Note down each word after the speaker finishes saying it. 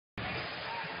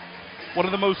one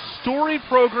of the most storied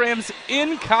programs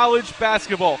in college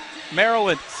basketball.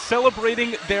 Maryland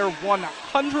celebrating their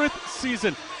 100th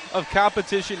season of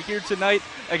competition here tonight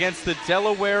against the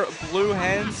Delaware Blue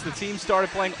Hens. The team started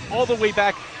playing all the way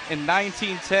back in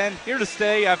 1910, here to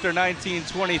stay after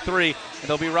 1923, and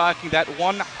they'll be rocking that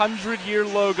 100-year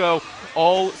logo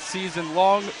all season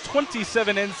long.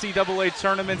 27 NCAA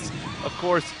tournaments, of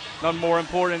course, none more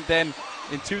important than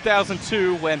in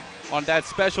 2002 when, on that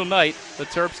special night, the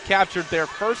Terps captured their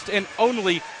first and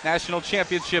only national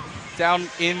championship down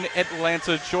in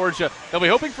Atlanta, Georgia. They'll be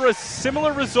hoping for a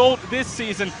similar result this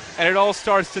season, and it all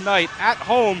starts tonight at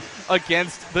home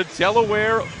against the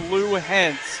Delaware Blue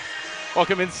Hens.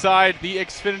 Welcome inside the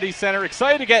Xfinity Center.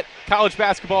 Excited to get college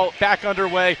basketball back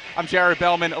underway. I'm Jared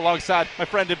Bellman alongside my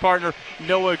friend and partner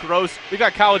Noah Gross. We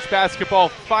got college basketball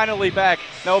finally back.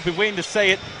 Now, I've been waiting to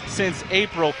say it since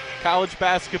April. College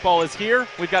basketball is here.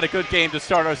 We've got a good game to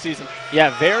start our season.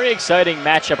 Yeah, very exciting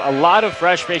matchup. A lot of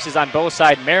fresh faces on both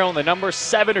sides. Maryland, the number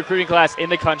 7 recruiting class in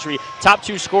the country. Top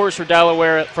 2 scorers for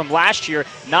Delaware from last year,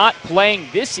 not playing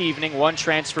this evening. One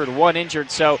transferred, one injured.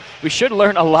 So we should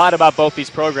learn a lot about both these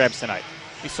programs tonight.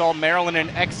 We saw Maryland in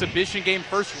an exhibition game,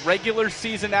 first regular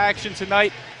season action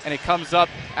tonight, and it comes up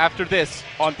after this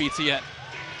on BTN.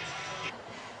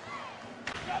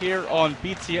 Here on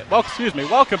BTN, well, excuse me,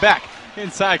 welcome back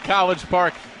inside College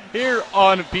Park here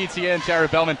on BTN. Jared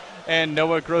Bellman and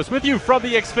Noah Gross with you from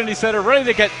the Xfinity Center, ready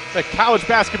to get the college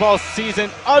basketball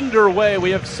season underway. We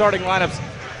have starting lineups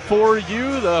for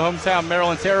you. The hometown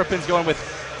Maryland Terrapins going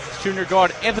with junior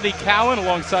guard Anthony Cowan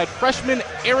alongside freshman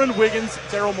Aaron Wiggins,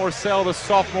 Daryl Morcell, the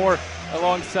sophomore,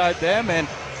 alongside them, and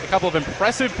a couple of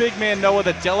impressive big man Noah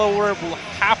that Delaware will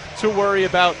have to worry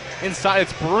about inside.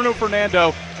 It's Bruno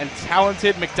Fernando and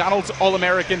talented McDonald's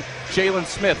All-American Jalen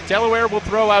Smith. Delaware will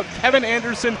throw out Kevin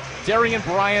Anderson, Darian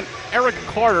Bryant, Eric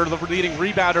Carter, the leading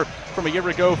rebounder from a year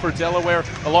ago for Delaware,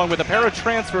 along with a pair of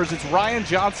transfers. It's Ryan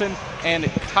Johnson and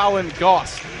Colin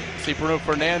Goss. See Bruno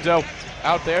Fernando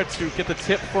out there to get the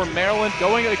tip for Maryland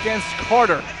going against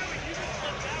Carter.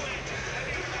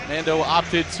 Fernando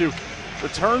opted to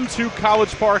return to College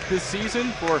Park this season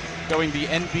for going the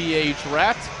NBA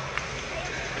draft.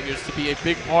 Figures to be a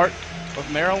big part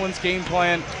of Maryland's game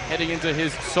plan heading into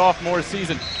his sophomore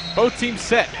season. Both teams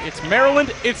set. It's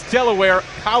Maryland, it's Delaware.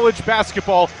 College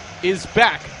basketball is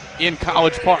back in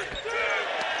College Park.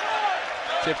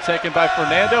 Tip taken by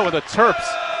Fernando, and the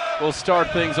Terps will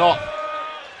start things off.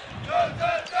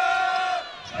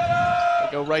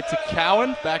 They go right to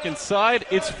Cowan, back inside.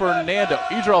 It's Fernando.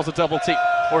 He draws a double team.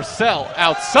 Morcell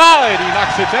outside. He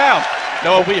knocks it down.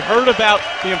 Noah, we heard about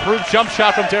the improved jump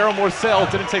shot from Daryl Morcell.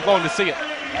 Didn't take long to see it.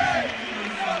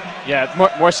 Yeah,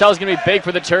 Morcell is going to be big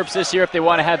for the Terps this year if they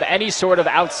want to have any sort of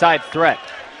outside threat.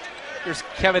 Here's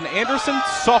Kevin Anderson,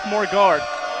 sophomore guard.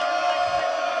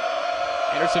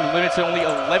 Anderson limited to only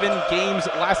 11 games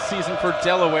last season for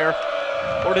Delaware.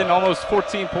 Scored in almost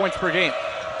 14 points per game.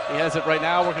 He has it right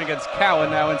now, working against Cowan.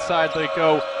 Now inside they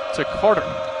go to Carter.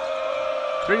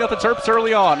 3-0 the Terps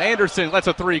early on. Anderson lets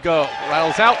a 3 go.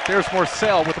 Rattles out. There's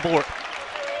Morcell with the board.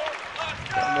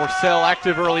 Morcell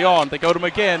active early on. They go to him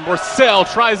again.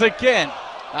 Morcell tries again.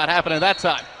 Not happening that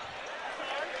time.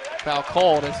 Foul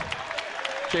called as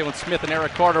Jalen Smith and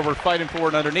Eric Carter were fighting for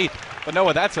it underneath. But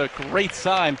Noah, that's a great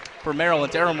sign for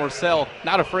Maryland. Darren Morcell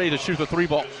not afraid to shoot the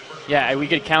 3-ball. Yeah, we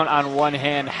could count on one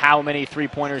hand how many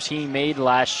three-pointers he made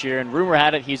last year, and rumor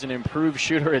had it he's an improved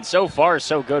shooter, and so far,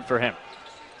 so good for him.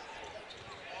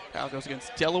 Foul goes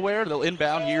against Delaware. They'll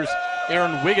inbound. Here's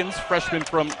Aaron Wiggins, freshman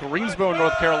from Greensboro,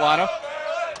 North Carolina.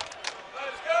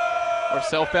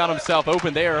 Morcell found himself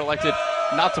open there, elected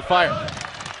not to fire.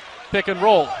 Pick and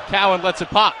roll. Cowan lets it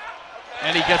pop,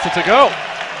 and he gets it to go.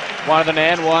 Wanted an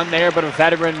and one there, but a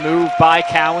veteran move by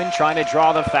Cowan, trying to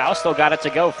draw the foul. Still got it to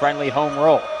go. Friendly home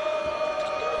roll.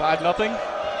 5-0.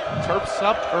 Terps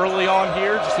up early on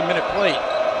here. Just a minute played.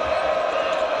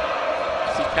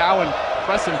 See Cowan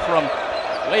pressing from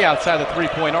way outside the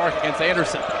three-point arc against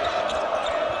Anderson.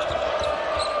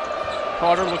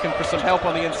 Carter looking for some help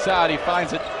on the inside. He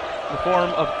finds it in the form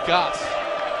of Goss.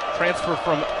 Transfer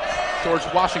from George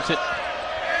Washington.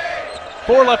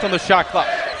 4 left on the shot clock.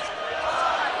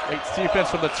 Great defense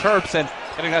from the Terps, and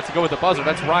getting that to go with the buzzer.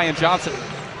 That's Ryan Johnson.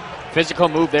 Physical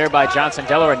move there by Johnson.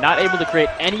 Delaware not able to create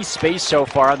any space so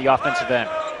far on the offensive end.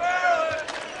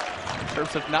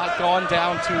 Terps have not gone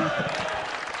down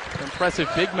to impressive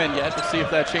big men yet. We'll see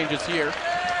if that changes here.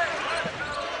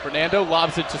 Fernando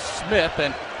lobs it to Smith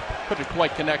and couldn't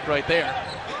quite connect right there.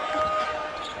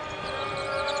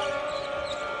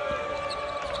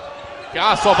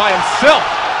 Goss all by himself.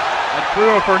 And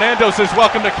Bruno Fernando says,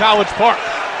 welcome to College Park.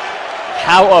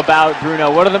 How about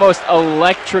Bruno? One of the most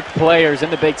electric players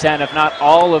in the Big Ten, if not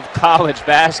all of college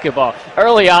basketball.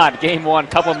 Early on, game one,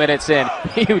 couple minutes in,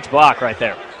 huge block right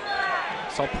there.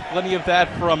 Saw plenty of that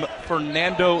from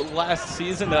Fernando last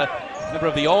season, a member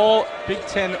of the all Big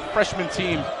Ten freshman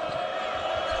team.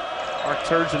 Mark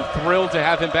Turgeon thrilled to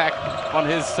have him back on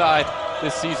his side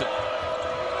this season.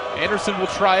 Anderson will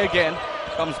try again.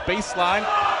 Comes baseline.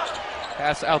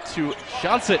 Pass out to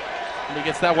Johnson, and he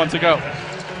gets that one to go.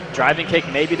 Driving kick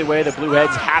may be the way the Blue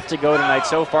Heads have to go tonight.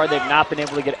 So far, they've not been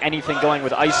able to get anything going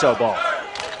with ISO ball.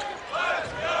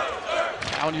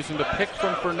 Cowan using the pick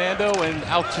from Fernando, and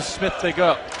out to Smith they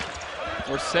go.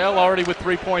 Morcell already with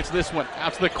 3 points this one.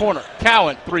 Out to the corner.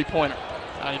 Cowan, three-pointer.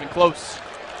 Not even close.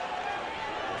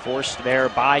 Forced there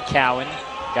by Cowan.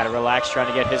 Got to relax, trying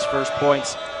to get his first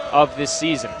points of this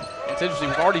season. It's interesting.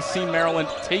 We've already seen Maryland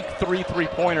take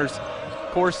three-pointers.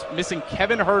 Of course, missing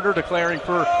Kevin Herter declaring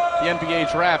for the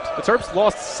NBA draft. The Terps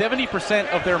lost 70%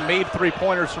 of their made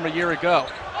three-pointers from a year ago.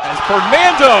 As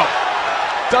Fernando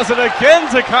does it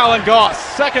again to Colin Goss.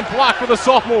 Second block for the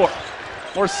sophomore.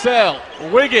 Morcell,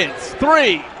 Wiggins,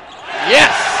 three.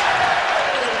 Yes!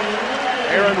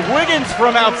 Aaron Wiggins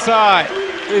from outside.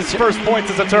 His first points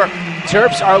as a Terp.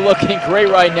 Terps are looking great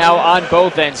right now on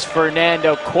both ends.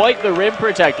 Fernando, quite the rim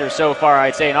protector so far,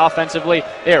 I'd say. And offensively,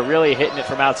 they're really hitting it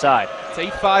from outside. It's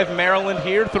 8-5 Maryland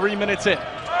here, 3 minutes in.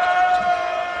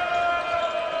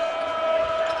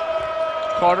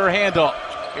 Carter handoff.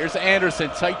 Here's Anderson.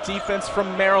 Tight defense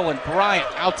from Maryland. Bryant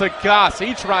out to Goss.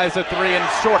 He tries a three and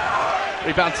it's short.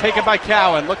 Rebound taken by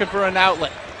Cowan. Looking for an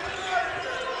outlet.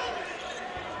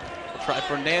 We'll try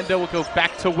Fernando. We'll go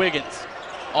back to Wiggins.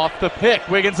 Off the pick.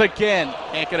 Wiggins again.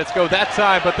 Can't get it to go that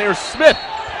time, but there's Smith.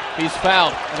 He's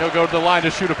fouled, and he'll go to the line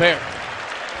to shoot a pair.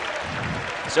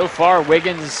 So far,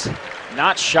 Wiggins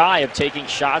not shy of taking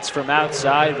shots from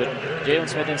outside, but Jalen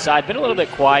Smith inside. Been a little bit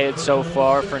quiet so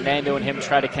far. Fernando and him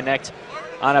try to connect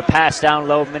on a pass down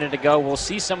low a minute ago. We'll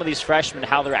see some of these freshmen,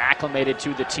 how they're acclimated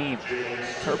to the team.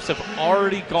 Terps have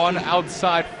already gone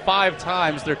outside 5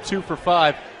 times. They're 2 for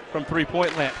 5 from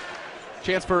three-point land.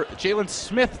 Chance for Jalen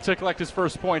Smith to collect his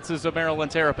first points as a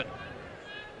Maryland Terrapin.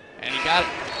 And he got it.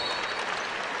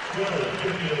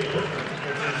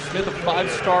 Smith, a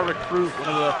 5-star recruit, one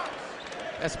of the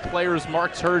best players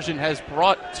Mark Turgeon has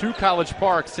brought to College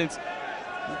Park since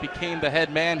he became the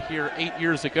head man here 8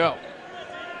 years ago.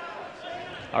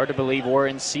 Hard to believe we're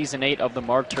in season 8 of the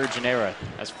Mark Turgeon era.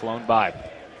 Has flown by.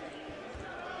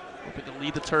 Hoping to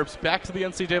lead the Terps back to the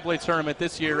NCAA tournament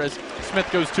this year as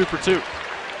Smith goes 2 for 2.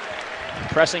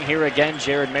 Pressing here again,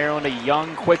 Jared Maryland, a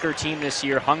young, quicker team this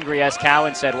year. Hungry, as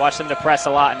Cowan said. Watch them to press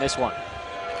a lot in this one.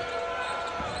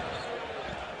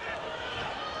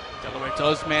 Delaware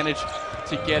does manage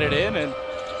to get it in, and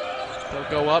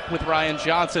they'll go up with Ryan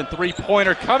Johnson.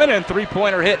 Three-pointer coming in,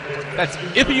 three-pointer hit. That's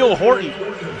Ithiel Horton,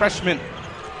 freshman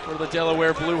for the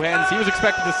Delaware Blue Hens. He was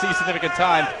expected to see significant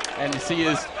time, and you see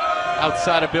his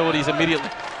outside abilities immediately.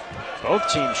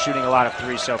 Both teams shooting a lot of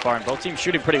threes so far, and both teams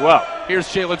shooting pretty well. Here's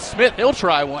Jalen Smith. He'll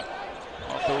try one.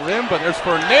 Off the rim, but there's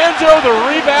Fernando, the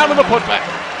rebound and the putback.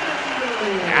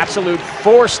 Absolute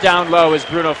force down low is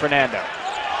Bruno Fernando.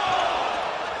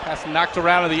 Pass knocked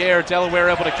around in the air. Delaware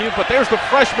able to keep, but there's the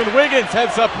freshman Wiggins.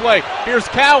 Heads up play. Here's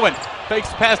Cowan. Fakes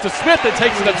the pass to Smith and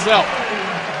takes it himself.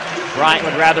 Bryant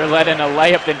would rather let in a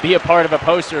layup than be a part of a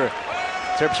poster.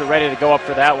 Terps are ready to go up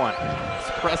for that one.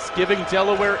 Press giving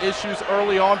Delaware issues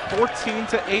early on,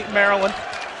 14-8 Maryland.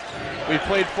 We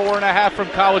played 4.5 from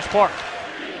College Park.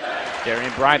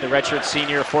 Darian Bryant, the redshirt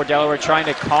senior for Delaware, trying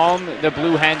to calm the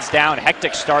Blue Hens down.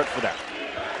 Hectic start for them.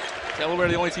 Delaware,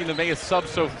 the only team to make a sub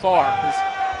so far.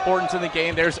 Horton's in the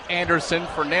game. There's Anderson.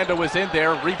 Fernando was in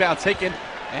there. Rebound taken.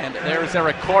 And there's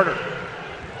Eric Carter.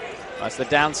 That's the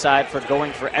downside for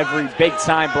going for every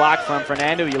big-time block from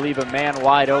Fernando. You leave a man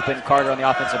wide open. Carter on the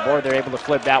offensive board. They're able to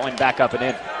flip that one back up and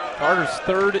in. Carter's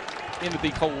third in the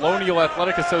Colonial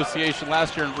Athletic Association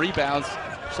last year in rebounds.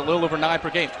 Just a little over 9 per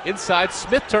game. Inside,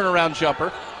 Smith turnaround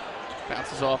jumper.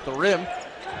 Bounces off the rim.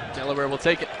 Delaware will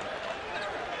take it.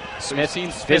 Smith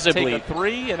visibly take a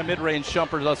 3 and a mid-range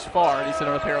jumper thus far, and he's hit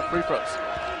on a pair of free throws.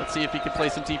 Let's see if he can play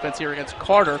some defense here against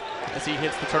Carter as he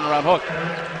hits the turnaround hook.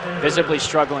 Visibly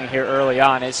struggling here early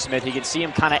on is Smith. You can see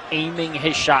him kind of aiming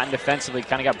his shot and defensively.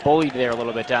 Kind of got bullied there a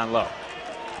little bit down low.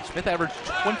 Smith averaged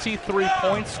 23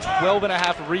 points,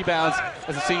 12.5 rebounds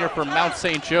as a senior for Mount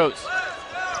St. Joe's.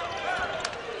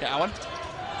 Cowan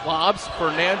lobs.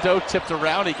 Fernando tipped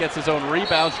around. He gets his own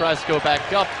rebound, tries to go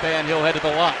back up, and he'll head to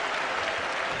the line.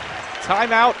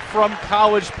 Timeout from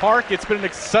College Park. It's been an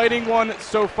exciting one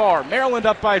so far. Maryland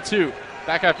up by 2.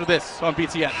 Back after this on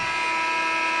BTN.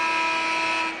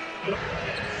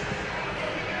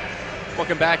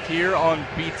 Welcome back here on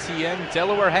BTN.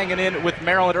 Delaware hanging in with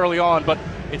Maryland early on, but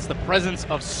it's the presence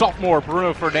of sophomore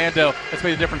Bruno Fernando that's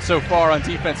made a difference so far on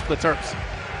defense for the Terps.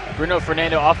 Bruno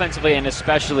Fernando offensively and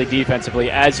especially defensively,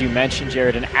 as you mentioned,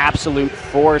 Jared, an absolute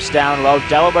force down low.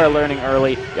 Delaware learning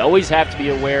early. You always have to be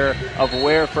aware of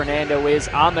where Fernando is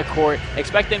on the court.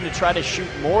 Expect them to try to shoot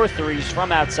more threes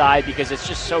from outside because it's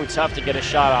just so tough to get a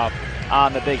shot off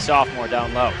on the big sophomore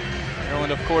down low.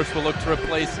 Maryland, of course, will look to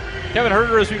replace Kevin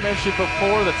Herter, as we mentioned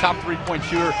before, the top three-point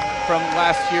shooter from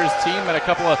last year's team, and a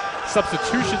couple of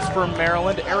substitutions for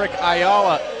Maryland. Eric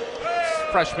Ayala,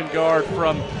 freshman guard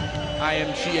from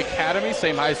IMG Academy,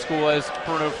 same high school as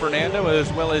Bruno Fernando,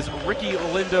 as well as Ricky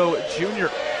Lindo Jr.,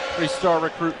 three-star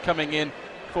recruit coming in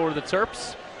for the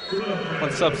Terps.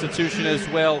 One substitution as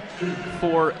well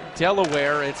for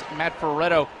Delaware. It's Matt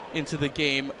Ferretto into the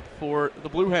game for the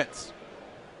Blue Hens.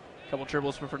 Couple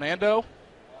dribbles for Fernando.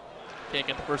 Can't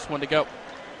get the first one to go.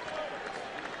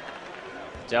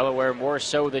 Delaware more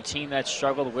so the team that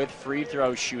struggled with free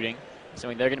throw shooting.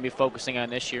 Something they're going to be focusing on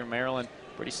this year. Maryland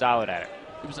pretty solid at it.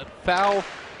 It was a foul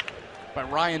by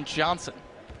Ryan Johnson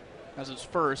as his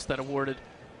first that awarded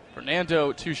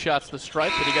Fernando 2 shots to the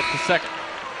stripe, but he gets the second.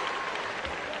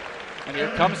 And here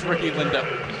comes Ricky Lindo.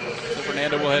 So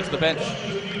Fernando will head to the bench.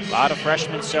 A lot of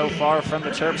freshmen so far from the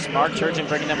Terps. Mark Turgeon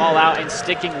bringing them all out and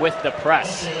sticking with the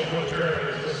press.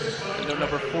 Lindo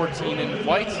number 14 in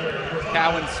white.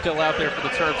 Cowan still out there for the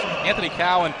Terps. Anthony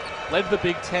Cowan led the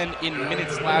Big Ten in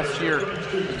minutes last year.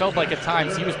 It felt like at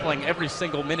times he was playing every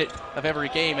single minute of every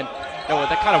game, and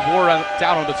that kind of wore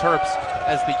down on the Terps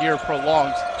as the year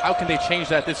prolonged. How can they change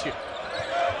that this year?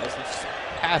 As the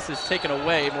pass is taken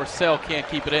away, Morcell can't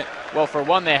keep it in. Well, for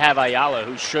one, they have Ayala,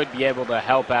 who should be able to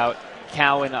help out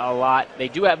Cowan a lot. They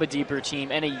do have a deeper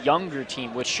team and a younger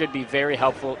team, which should be very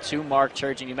helpful to Mark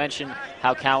Turgeon. You mentioned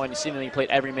how Cowan seemingly played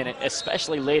every minute,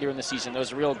 especially later in the season.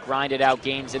 Those real grinded-out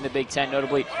games in the Big Ten,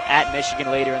 notably at Michigan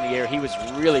later in the year. He was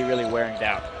really, really wearing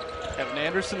down. Evan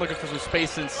Anderson looking for some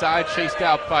space inside, chased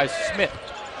out by Smith.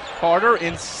 Carter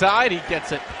inside, he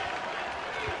gets it.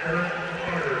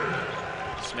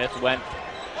 Smith went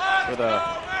for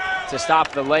to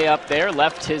stop the layup there,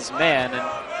 left his man, and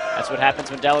that's what happens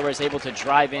when Delaware is able to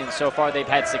drive in. So far, they've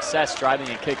had success driving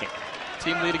and kicking.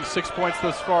 Team leading 6 points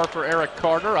thus far for Eric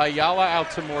Carter. Ayala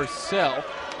out to Morcell.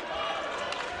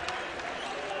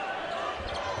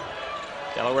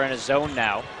 Delaware in a zone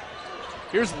now.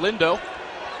 Here's Lindo.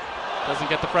 Doesn't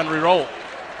get the friendly roll.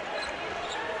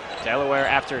 Delaware,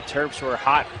 after Terps were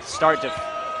hot, start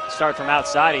from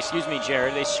outside. Excuse me,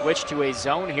 Jared. They switched to a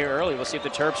zone here early. We'll see if the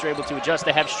Terps are able to adjust.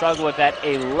 They have struggled with that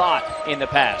a lot in the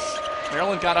past.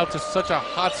 Maryland got out to such a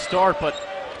hot start, but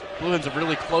Blue Hens have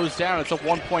really closed down. It's a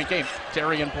one-point game.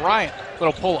 Darian Bryant,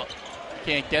 little pull-up.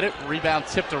 Can't get it. Rebound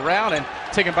tipped around and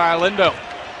taken by Lindo.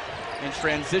 In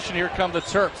transition, here come the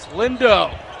Terps.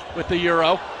 Lindo with the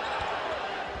Euro.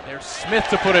 There's Smith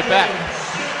to put it back.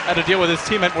 Had to deal with his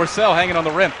teammate Morcell hanging on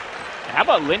the rim. How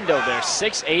about Lindo there?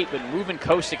 6'8", but moving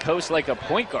coast to coast like a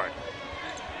point guard.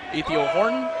 Ethio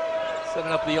Horton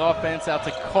setting up the offense out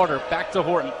to Carter. Back to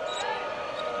Horton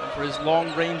for his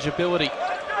long-range ability.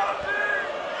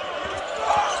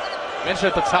 Mentioned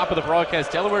at the top of the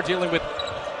broadcast, Delaware dealing with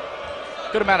a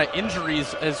good amount of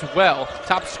injuries as well.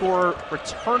 Top scorer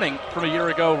returning from a year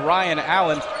ago, Ryan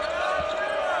Allen.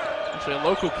 Actually a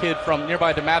local kid from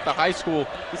nearby DeMatha High School.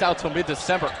 He's out till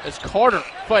mid-December as Carter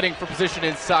fighting for position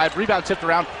inside. Rebound tipped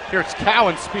around. Here it's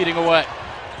Cowan speeding away.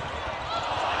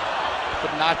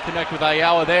 Could not connect with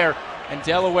Ayala there. And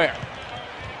Delaware.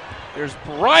 There's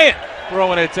Bryant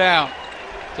throwing it down.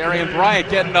 Darian Bryant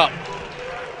getting up.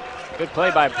 Good play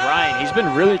by Bryant. He's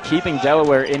been really keeping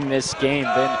Delaware in this game.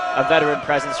 Been a veteran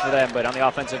presence for them, but on the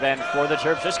offensive end for the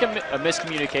Terps, just a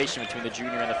miscommunication between the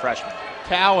junior and the freshman.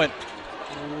 Cowan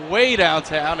way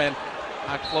downtown and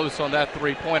not close on that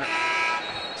three-pointer.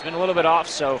 It's been a little bit off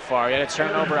so far. He had a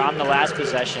turnover on the last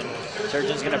possession.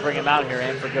 Turgeon's going to bring him out here,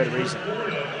 and for good reason.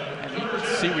 And you can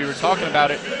see we were talking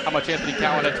about it, how much Anthony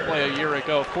Cowan had to play a year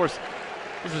ago. Of course,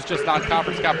 this is just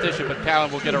non-conference competition, but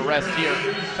Cowan will get a rest here.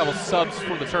 A couple subs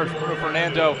for the Terps. Bruno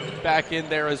Fernando back in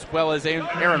there, as well as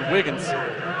Aaron Wiggins.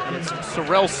 And it's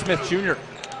Sorrell Smith Jr.,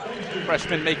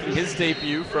 freshman making his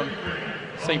debut from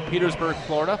St. Petersburg,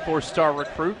 Florida, 4-star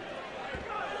recruit.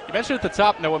 You mentioned at the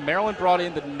top, Noah, Maryland brought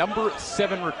in the number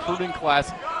 7 recruiting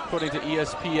class, according to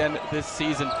ESPN this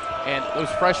season, and those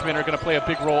freshmen are going to play a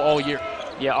big role all year.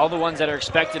 Yeah, all the ones that are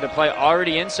expected to play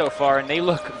already in so far, and they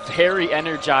look very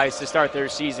energized to start their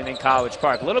season in College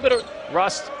Park. A little bit of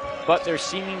rust, but they're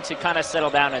seeming to kind of settle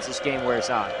down as this game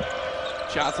wears on.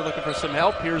 Johnson looking for some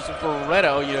help. Here's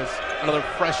Veretto. He has another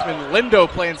freshman, Lindo,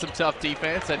 playing some tough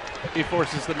defense, and he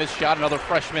forces the missed shot. Another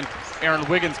freshman, Aaron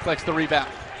Wiggins, collects the rebound.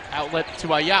 Outlet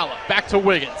to Ayala. Back to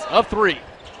Wiggins. Up three.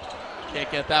 Can't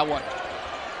get that one.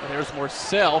 There's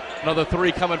Morcell. Another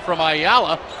three coming from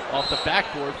Ayala. Off the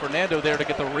backboard. Fernando there to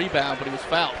get the rebound, but he was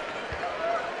fouled.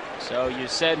 So you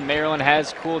said Maryland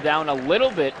has cooled down a little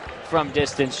bit from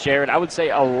distance, Jared. I would say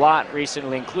a lot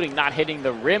recently, including not hitting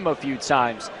the rim a few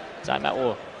times. Timeout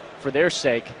will, for their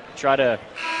sake, try to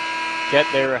get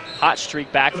their hot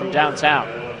streak back from downtown.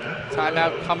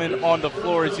 Timeout coming on the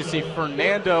floor as you see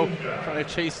Fernando trying to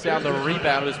chase down the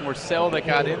rebound. It was Morcell that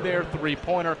got in there,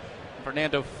 three-pointer.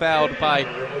 Fernando fouled by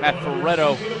Matt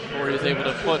Veretto before he was able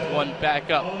to put one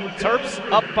back up. Terps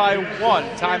up by one.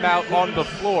 Timeout on the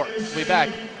floor. We'll be back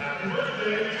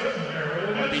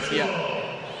on BTN.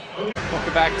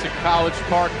 Welcome back to College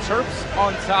Park. Terps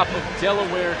on top of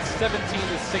Delaware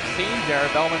 17-16.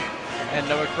 Jared Bellman and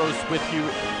Noah Gross with you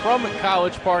from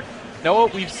College Park. Noah,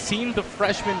 we've seen the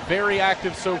freshmen very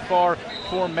active so far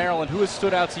for Maryland. Who has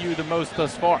stood out to you the most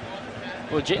thus far?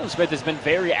 Well, Jalen Smith has been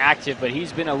very active, but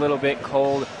he's been a little bit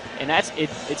cold. And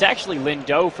it's actually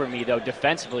Lindo for me, though,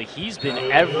 defensively. He's been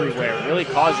everywhere, really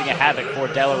causing a havoc for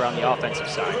Delaware on the offensive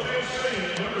side.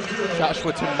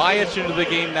 Joshua Tomajic into the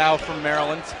game now from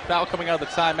Maryland. Foul coming out of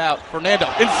the timeout. Fernando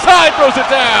inside, throws it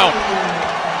down.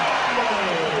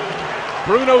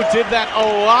 Bruno did that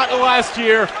a lot last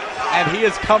year, and he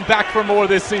has come back for more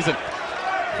this season.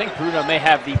 I think Bruno may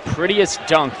have the prettiest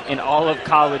dunk in all of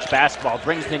college basketball.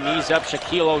 Brings the knees up,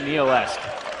 Shaquille O'Neal-esque.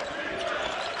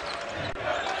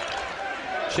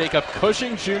 Jacob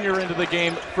Cushing Jr. into the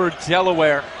game for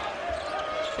Delaware.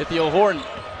 Ithiel Horton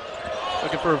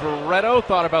looking for Veretto,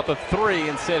 thought about the three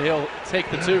and said he'll take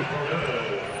the two.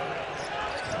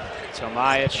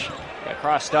 Tomajic got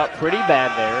crossed up pretty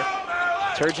bad there.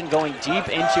 Turgeon going deep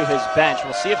into his bench.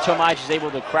 We'll see if Tomajic is able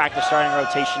to crack the starting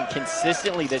rotation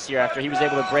consistently this year after he was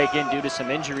able to break in due to some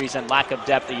injuries and lack of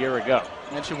depth a year ago.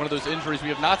 I mentioned one of those injuries. We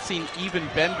have not seen Even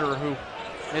Bender, who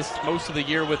missed most of the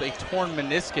year with a torn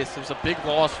meniscus. It was a big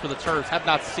loss for the Terps. Have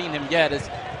not seen him yet as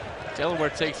Delaware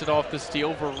takes it off the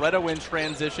steal. Veretto in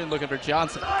transition, looking for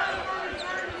Johnson.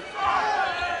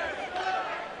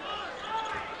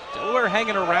 Delaware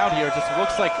hanging around here. It just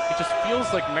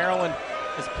feels like Maryland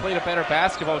has played a better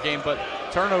basketball game, but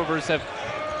turnovers have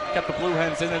kept the Blue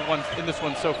Hens in this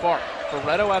one so far.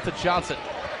 Veretto out to Johnson.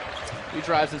 He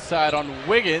drives inside on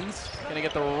Wiggins. Gonna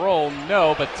get the roll?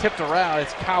 No, but tipped around.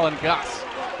 It's Colin Goss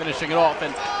finishing it off,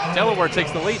 and Delaware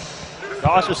takes the lead.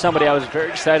 Goss was somebody I was very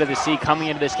excited to see coming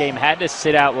into this game. Had to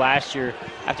sit out last year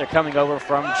after coming over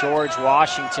from George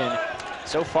Washington.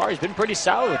 So far, he's been pretty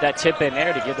solid with that tip in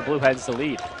there to give the Blue Hens the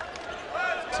lead.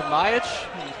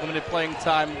 Tomajic, limited playing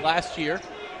time last year.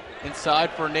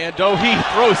 Inside, Fernando, he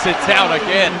throws it down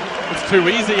again. It's too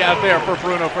easy out there for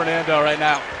Bruno Fernando right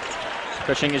now.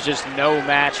 Cushing is just no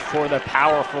match for the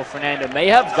powerful Fernando. May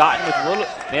have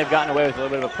gotten away with a little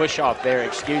bit of a push-off there,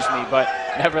 but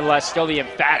nevertheless, still the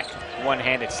emphatic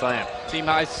one-handed slam. Team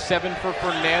high 7 for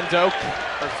Fernando.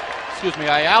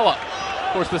 Ayala.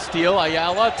 Of course, the steal,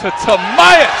 Ayala to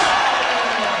Tomajic.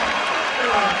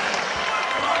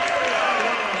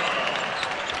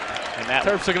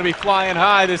 Terps are going to be flying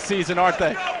high this season, aren't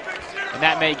they? And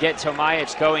that may get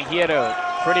Tomajic going. He had a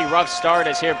pretty rough start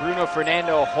as here Bruno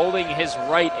Fernando holding his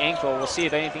right ankle. We'll see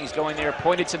if anything's going there.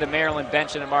 Pointed to the Maryland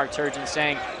bench and Mark Turgeon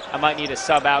saying, I might need a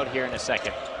sub out here in a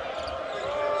second.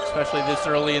 Especially this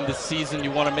early in the season,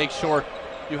 you want to make sure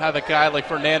you have a guy like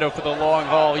Fernando for the long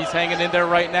haul. He's hanging in there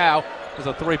right now. There's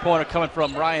a three-pointer coming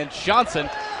from Ryan Johnson.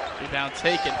 Rebound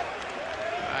taken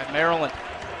by Maryland.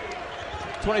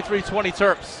 23-20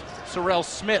 Terps. Sorrell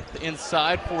Smith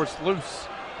inside, forced loose.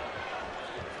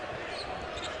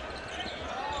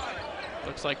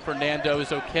 Looks like Fernando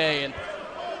is okay, and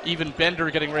even Bender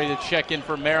getting ready to check in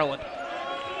for Maryland.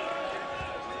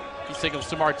 He signals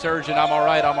to Mark Turgeon, I'm all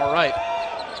right, I'm all right.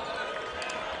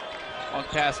 On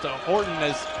pass to Horton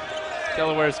as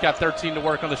Delaware's got 13 to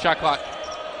work on the shot clock.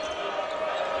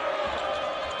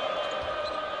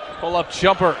 Pull-up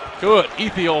jumper, good.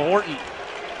 Ithiel Horton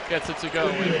gets it to go,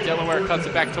 and Delaware cuts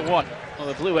it back to 1. Well,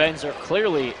 the Blue Hens are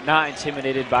clearly not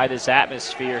intimidated by this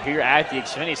atmosphere here at the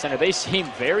Xfinity Center. They seem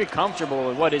very comfortable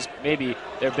in what is maybe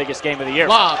their biggest game of the year.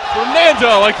 Lob,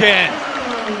 Fernando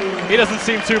again. He doesn't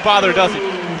seem too bothered, does he?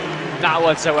 Not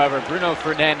whatsoever. Bruno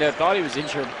Fernando thought he was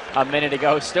injured a minute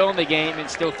ago, still in the game and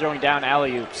still throwing down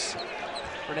alley-oops.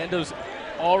 Fernando's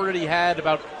already had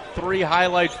about 3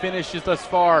 highlight finishes thus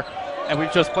far, and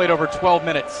we've just played over 12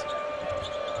 minutes.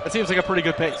 That seems like a pretty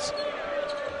good pace.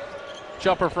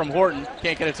 Jumper from Horton.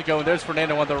 Can't get it to go, and there's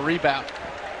Fernando on the rebound.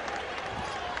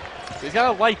 He's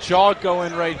got a light jog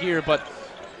going right here, but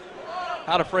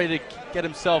not afraid to get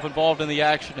himself involved in the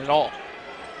action at all.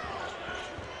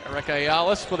 Eric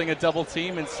Ayala splitting a double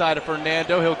team inside of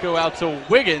Fernando. He'll go out to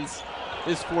Wiggins.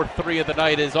 His fourth three of the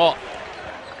night is off.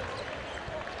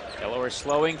 Delaware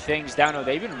slowing things down.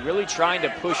 They've been really trying to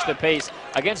push the pace.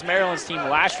 Against Maryland's team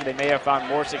last year, they may have found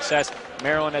more success.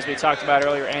 Maryland, as we talked about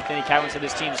earlier, Anthony Cowan said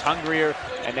this team's hungrier,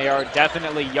 and they are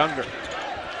definitely younger.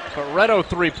 Barreto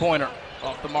three-pointer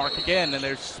off the mark again, and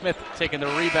there's Smith taking the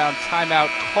rebound. Timeout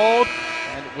called,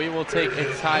 and we will take a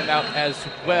timeout as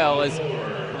well, as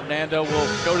Fernando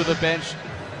will go to the bench,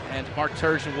 and Mark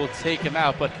Turgeon will take him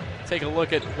out. But take a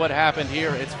look at what happened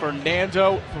here. It's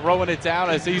Fernando throwing it down,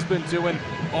 as he's been doing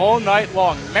all night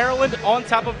long. Maryland on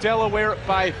top of Delaware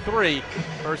by 3.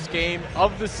 First game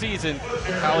of the season.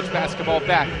 College basketball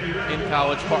back in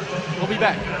College Park. We'll be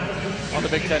back on the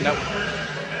Big Ten Network.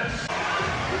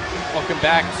 Welcome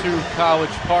back to College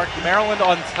Park. Maryland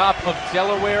on top of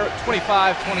Delaware,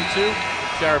 25-22.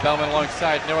 Jared Bellman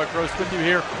alongside Noah Gross with you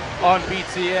here on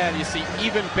BTN. You see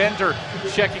Even Bender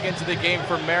checking into the game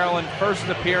for Maryland. First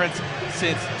appearance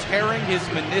since tearing his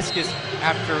meniscus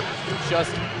after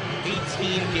just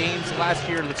 18 games last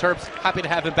year. The Terps happy to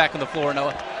have him back on the floor,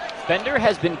 Noah. Bender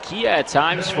has been key at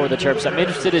times for the Terps. I'm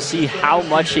interested to see how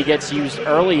much he gets used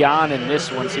early on in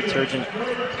this one. See, Turgeon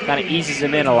kind of eases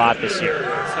him in a lot this year.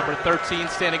 It's number 13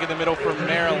 standing in the middle for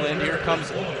Maryland. Here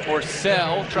comes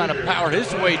Morcell trying to power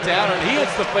his way down, and he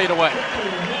hits the fadeaway.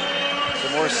 So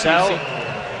Morcell,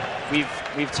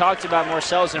 we've talked about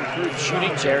Morcell's improved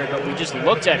shooting, Jared, but we just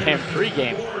looked at him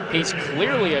pregame. He's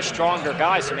clearly a stronger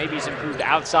guy, so maybe he's improved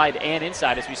outside and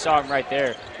inside, as we saw him right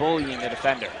there bullying the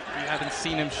defender. We haven't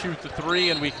seen him shoot the three,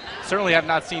 and we certainly have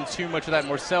not seen too much of that.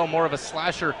 Morcell, more of a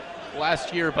slasher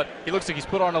last year, but he looks like he's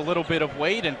put on a little bit of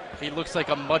weight, and he looks like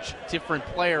a much different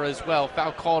player as well.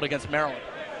 Foul called against Maryland.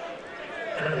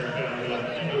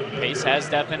 Pace has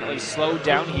definitely slowed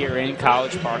down here in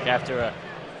College Park after a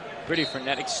pretty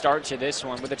frenetic start to this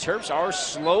one, but the Terps are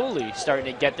slowly starting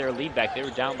to get their lead back. They were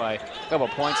down by a couple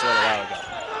points a little while ago.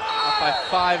 Up by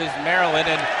 5 is Maryland,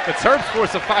 and the Terps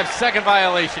force a 5-second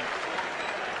violation.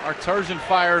 Our Turgeon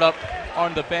fired up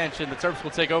on the bench, and the Terps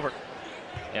will take over.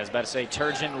 Yeah, I was about to say,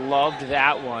 Turgeon loved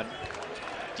that one.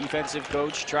 Defensive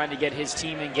coach trying to get his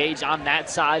team engaged on that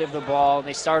side of the ball. And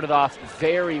they started off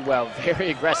very well,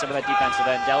 very aggressive on that defensive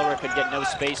end. Delaware could get no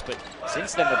space, but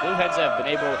since then the Blue Hens have been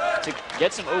able to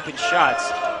get some open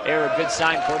shots. They're a good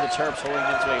sign for the Terps, holding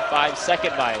them to a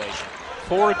 5-second violation.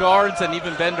 4 guards and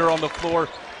Even Bender on the floor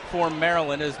for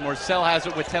Maryland, as Morcell has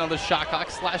it with 10 on the shot clock,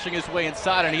 slashing his way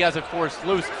inside, and he has it forced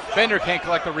loose. Bender can't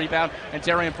collect the rebound, and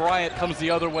Darian Bryant comes the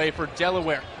other way for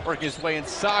Delaware, working his way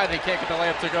inside. They can't get the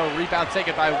layup to go. Rebound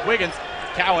taken by Wiggins.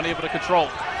 Cowan able to control.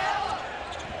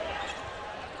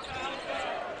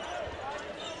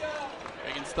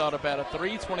 Wiggins thought about a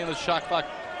 3, 20 on the shot clock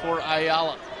for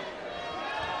Ayala.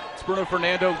 It's Bruno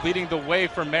Fernando leading the way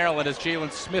for Maryland as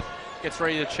Jalen Smith gets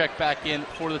ready to check back in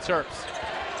for the Terps.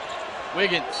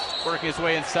 Wiggins working his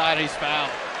way inside, and he's fouled.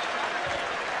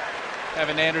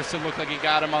 Evan Anderson looked like he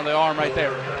got him on the arm right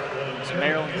there. So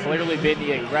Maryland clearly been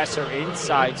the aggressor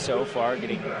inside so far,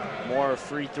 getting more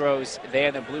free throws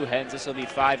than the Blue Hens. This will be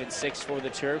 5 and 6 for the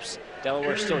Terps.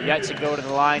 Delaware still yet to go to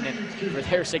the line, and for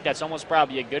their sake, that's almost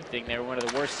probably a good thing. They were one of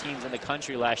the worst teams in the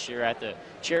country last year at the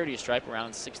charity stripe,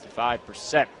 around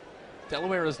 65%.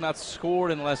 Delaware has not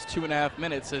scored in the last 2.5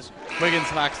 minutes as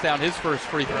Wiggins knocks down his first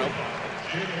free throw.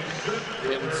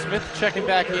 Jalen Smith checking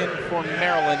back in for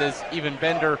Maryland as Even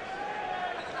Bender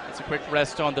gets a quick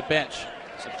rest on the bench.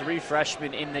 So 3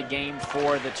 freshmen in the game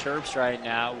for the Terps right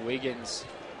now: Wiggins,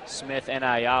 Smith, and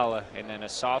Ayala, and then a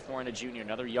sophomore and a junior.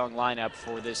 Another young lineup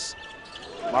for this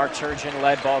Mark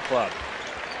Turgeon-led ball club.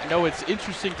 I know it's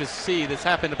interesting to see. This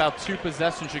happened about 2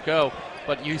 possessions ago,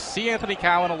 but you see Anthony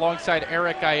Cowan alongside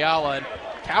Eric Ayala, and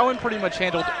Cowan pretty much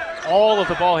handled all of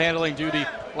the ball handling duty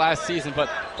last season, but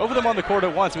both of them on the court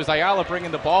at once. It was Ayala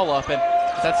bringing the ball up, and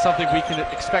that's something we can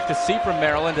expect to see from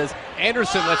Maryland as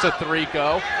Anderson lets a 3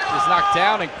 go. He was knocked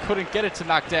down and couldn't get it to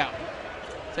knock down.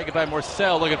 Taken by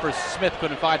Morcell, looking for Smith,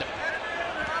 couldn't find him.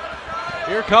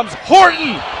 Here comes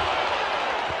Horton!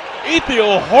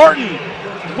 Ethiel Horton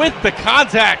with the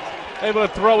contact, able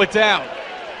to throw it down.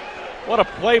 What a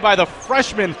play by the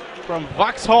freshman from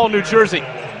Vauxhall, New Jersey.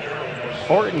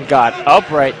 Horton got up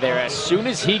right there as soon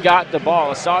as he got the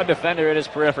ball. Saw a defender at his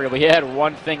periphery, but he had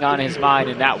one thing on his mind,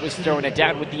 and that was throwing it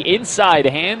down with the inside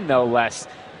hand, no less.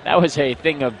 That was a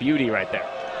thing of beauty right there.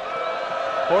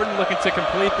 Horton looking to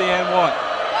complete the N1.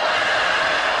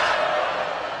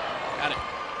 Got it.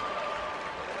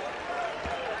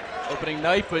 Opening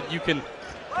night, but you can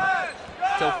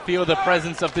Still feel the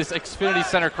presence of this Xfinity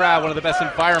Center crowd, one of the best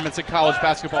environments in college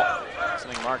basketball.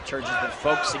 Something Mark Turge has been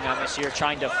focusing on this year,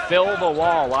 trying to fill the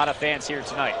wall. A lot of fans here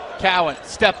tonight. Cowan,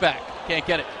 step back. Can't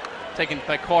get it. Taken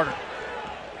by Carter.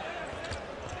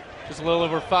 Just a little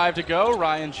over 5 to go.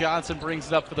 Ryan Johnson brings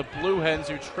it up for the Blue Hens,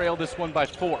 who trail this one by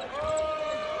 4.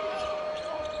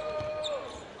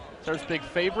 There's big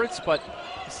favorites, but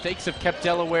the stakes have kept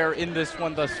Delaware in this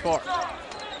one thus far.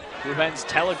 Blue Hens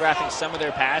telegraphing some of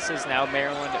their passes. Now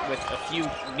Maryland with a few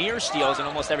near steals in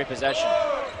almost every possession.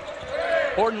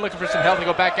 Horton looking for some help to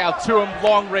go back out to him.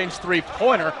 Long-range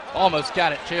three-pointer. Almost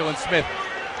got it. Jalen Smith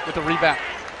with the rebound.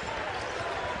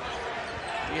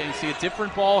 Yeah, you see a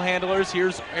different ball handlers.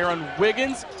 Here's Aaron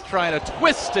Wiggins trying to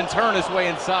twist and turn his way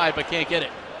inside, but can't get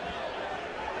it.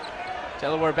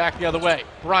 Delaware back the other way.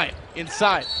 Bryant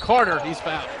inside. Carter, he's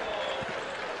fouled.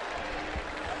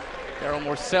 Daryl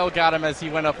Morcell got him as he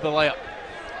went up the layup.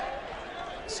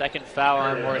 Second foul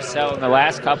on Morcell in the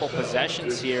last couple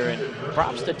possessions here, and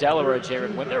props to Delaware,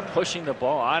 Jared. When they're pushing the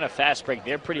ball on a fast break,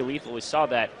 they're pretty lethal. We saw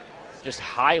that just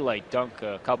highlight dunk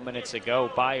a couple minutes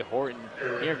ago by Horton.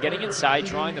 Here, getting inside,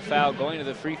 drawing the foul, going to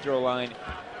the free throw line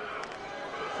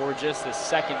for just the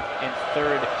second and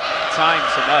third time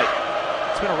tonight.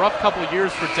 It's been a rough couple of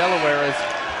years for Delaware as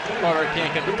Carter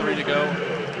can't get the 3 to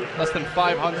go. Less than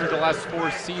 500 the last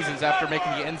 4 seasons after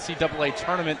making the NCAA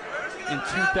tournament in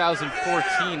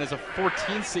 2014 as a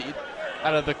 14 seed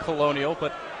out of the Colonial.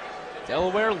 But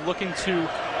Delaware looking to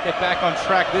get back on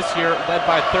track this year, led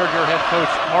by third-year head coach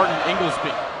Martin Inglesby.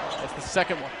 That's the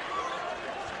second one.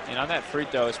 And on that free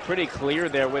throw, it's pretty clear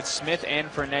there with Smith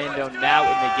and Fernando now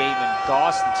in the game, and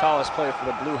Goss, the tallest player for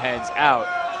the Blue Hens, out.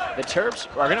 The Terps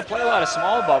are going to play a lot of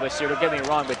small ball this year, don't get me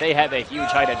wrong, but they have a huge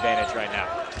height advantage right now.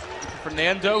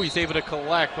 Fernando, he's able to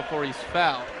collect before he's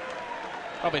fouled.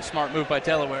 Probably a smart move by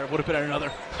Delaware. Would have been another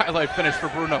highlight finish for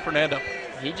Bruno Fernando.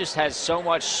 He just has so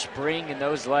much spring in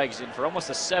those legs, and for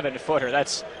almost a 7-footer,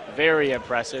 that's very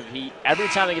impressive. Every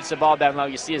time he gets the ball down low,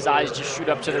 you see his eyes just shoot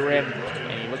up to the rim,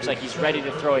 and he looks like he's ready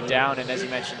to throw it down. And as you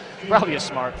mentioned, probably a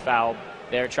smart foul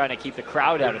there, trying to keep the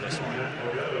crowd out of this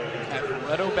one.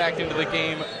 Loretto back into the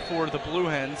game for the Blue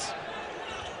Hens.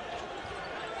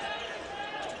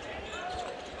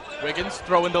 Wiggins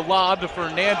throwing the lob to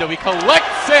Fernando. He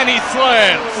collects and he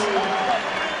slams.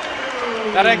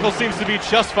 That ankle seems to be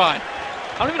just fine.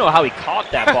 I don't even know how he caught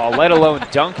that ball, let alone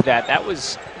dunk that. That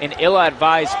was an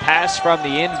ill-advised pass from the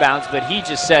inbounds, but he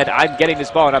just said, I'm getting this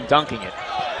ball and I'm dunking it.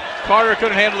 Carter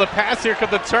couldn't handle the pass. Here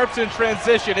come the Terps in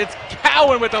transition. It's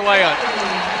Cowan with the layup.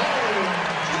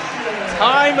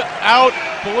 Time out,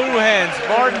 Blue Hens.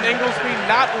 Martin Inglesby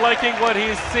not liking what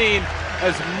he's seen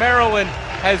as Maryland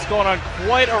has gone on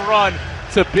quite a run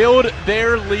to build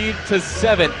their lead to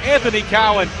 7. Anthony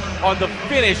Cowan on the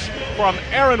finish from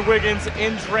Aaron Wiggins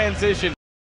in transition.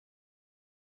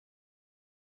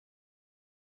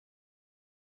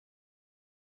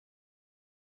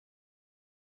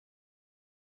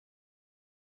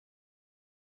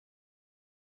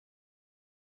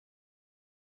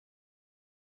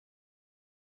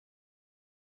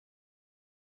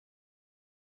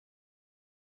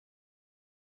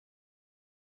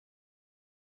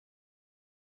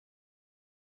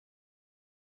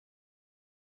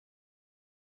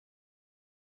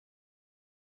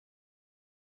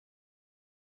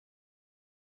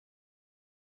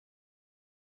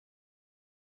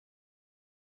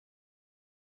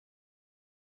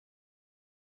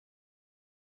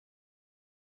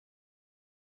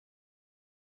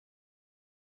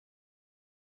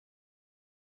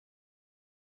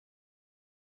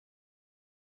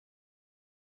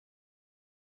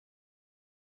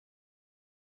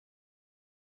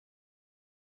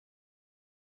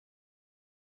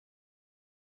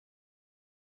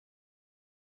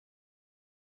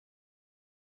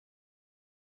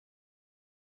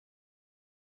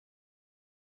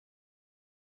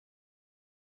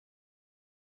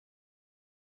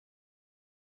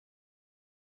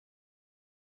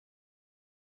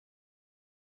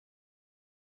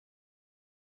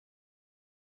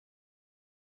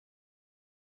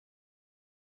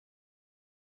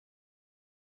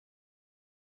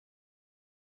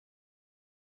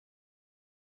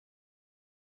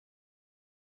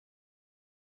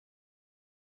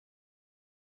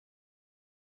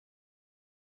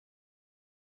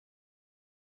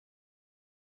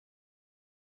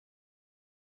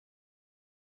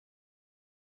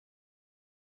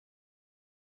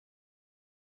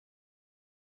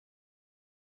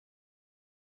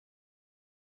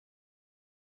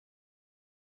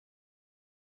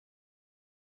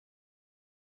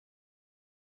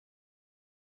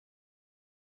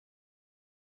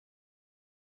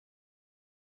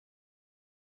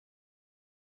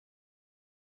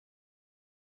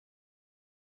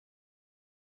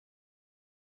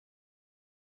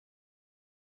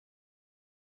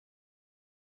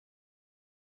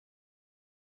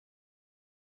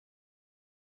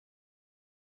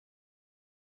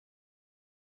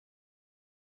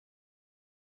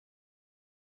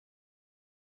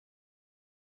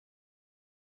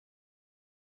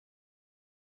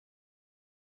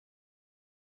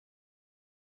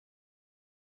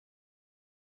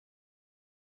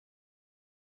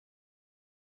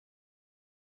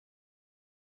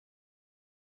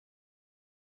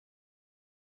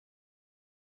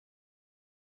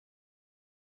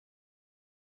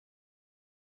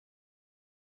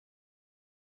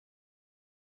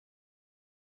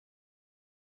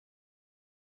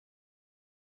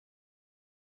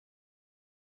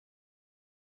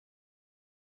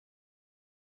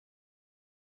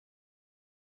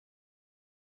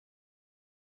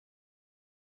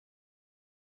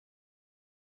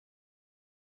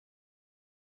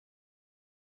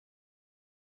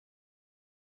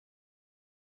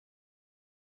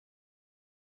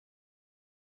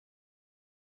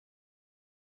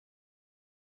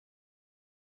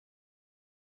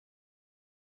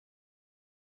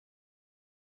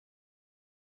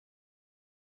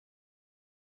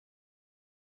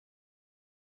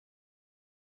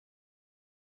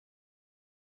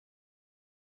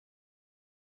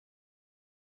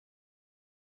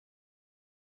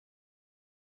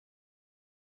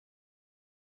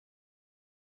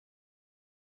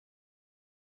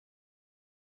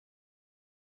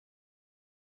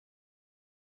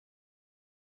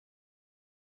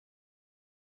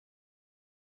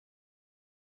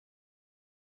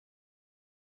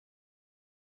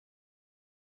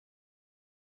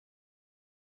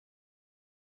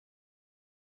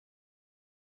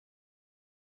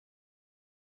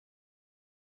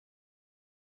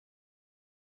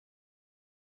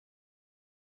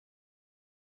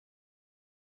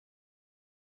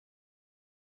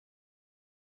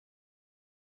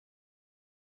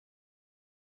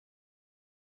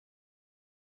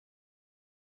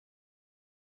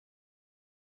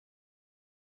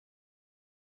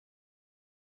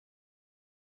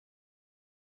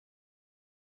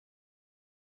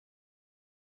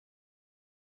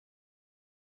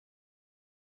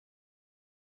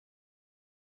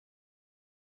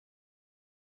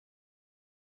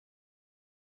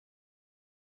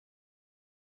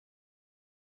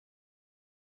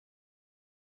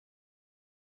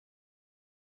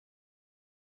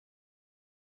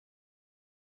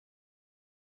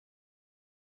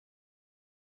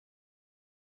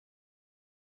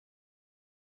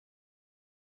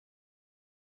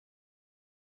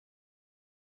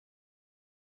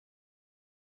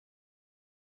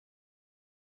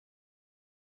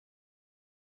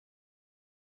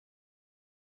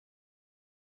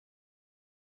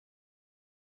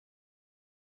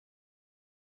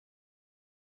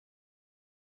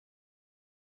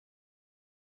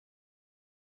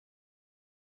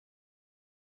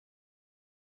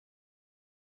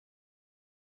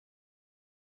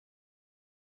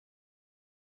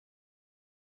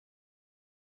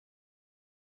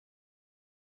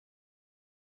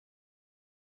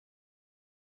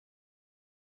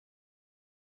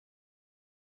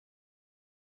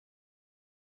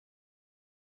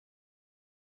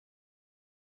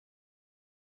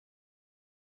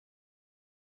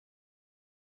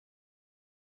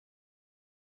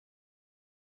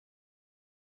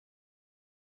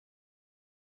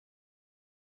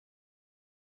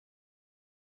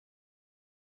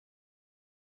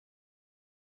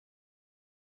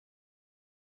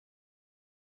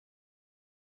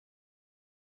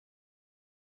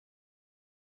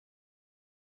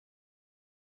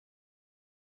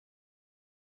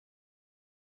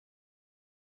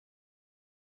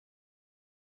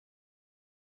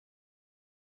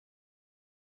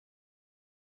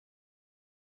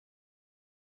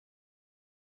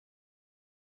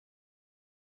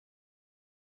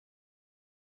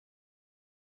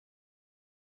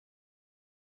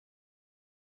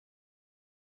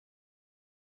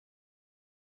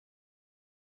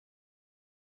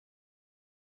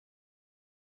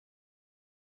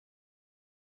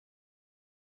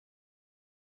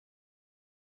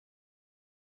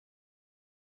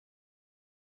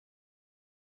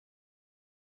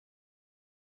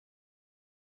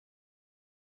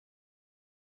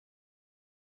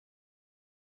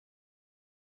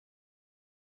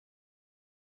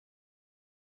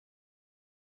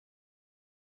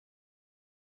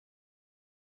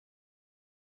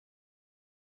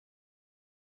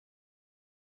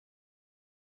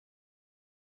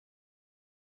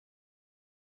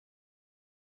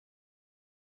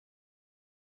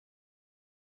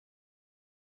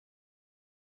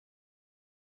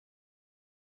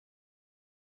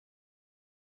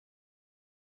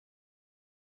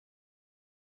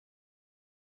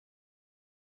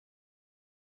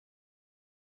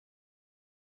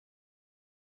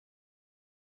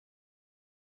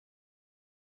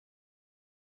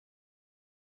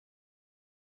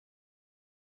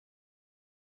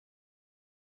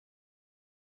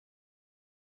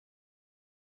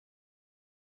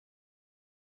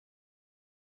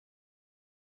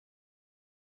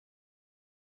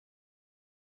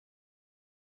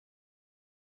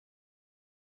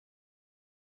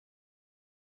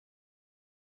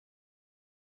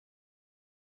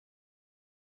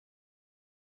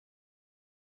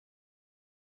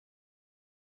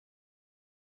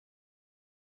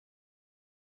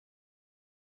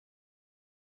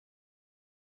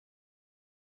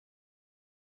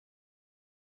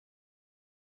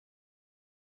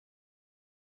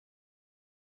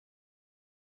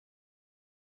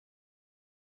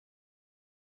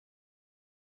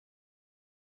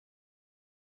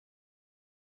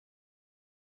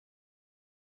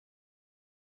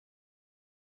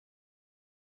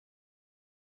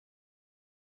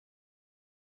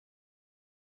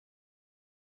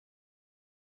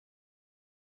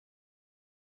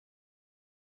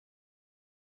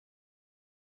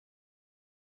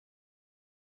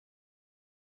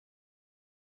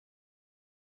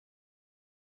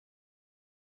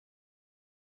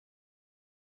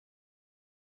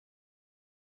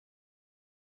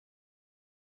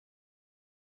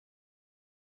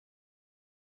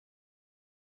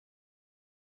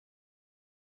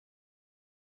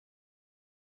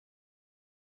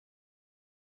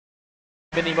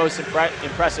 been the most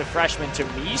impressive freshman to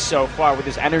me so far with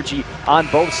his energy on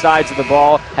both sides of the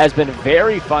ball. Has been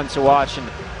very fun to watch, and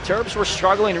Terps were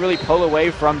struggling to really pull away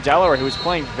from Delaware, who was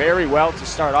playing very well to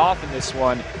start off in this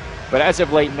one. But as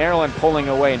of late, Maryland pulling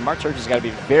away, and Mark Turgeon has got to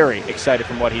be very excited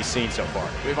from what he's seen so far.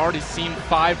 We've already seen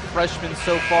 5 freshmen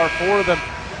so far, 4 of them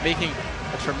making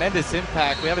a tremendous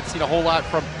impact. We haven't seen a whole lot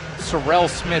from Sorrell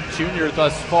Smith Jr.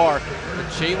 thus far. But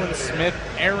Jalen Smith,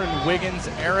 Aaron Wiggins,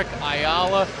 Eric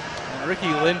Ayala, and Ricky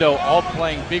Lindo all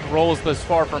playing big roles thus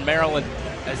far for Maryland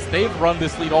as they've run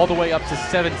this lead all the way up to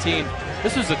 17.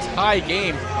 This was a tie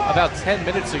game about 10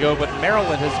 minutes ago, but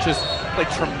Maryland has just played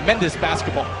tremendous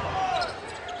basketball.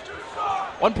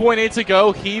 1.8 to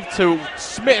go, heave to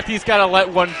Smith. He's got to let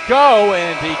one go,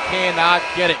 and he cannot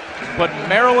get it. But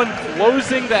Maryland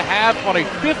closing the half on a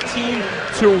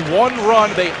 15-1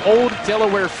 run. They hold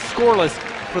Delaware scoreless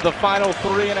for the final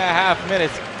 3.5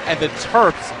 minutes, and the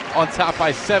Terps on top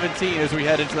by 17 as we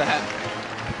head into the half.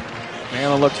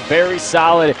 Maryland looked very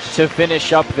solid to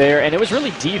finish up there, and it was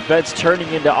really defense turning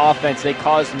into offense. They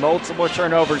caused multiple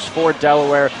turnovers for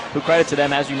Delaware, who, credit to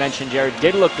them, as you mentioned, Jared,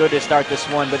 did look good to start this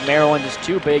one, but Maryland is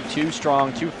too big, too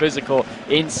strong, too physical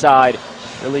inside,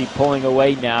 really pulling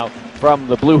away now from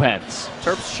the Blue Hens.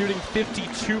 Terps shooting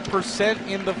 52%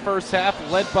 in the first half,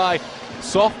 led by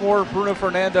sophomore Bruno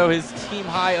Fernando, his team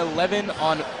high 11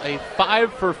 on a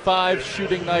 5 for 5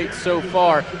 shooting night so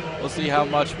far. We'll see how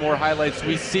much more highlights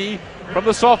we see from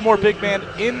the sophomore big man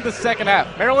in the second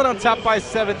half. Maryland on top by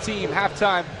 17,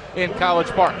 halftime in College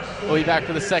Park. We'll be back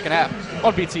for the second half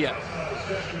on BTN.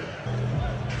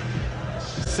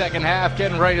 Second half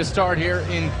getting ready to start here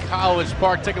in College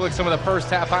Park. Take a look at some of the first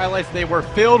half highlights. They were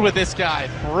filled with this guy,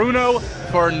 Bruno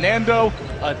Fernando,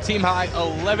 a team high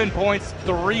 11 points,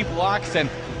 3 blocks, and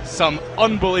some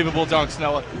unbelievable dunks,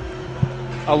 Noah.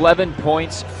 11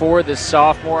 points for the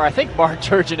sophomore. I think Mark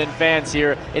Turgeon and fans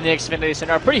here in the Xfinity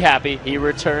Center are pretty happy he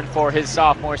returned for his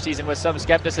sophomore season. With some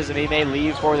skepticism, he may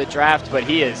leave for the draft, but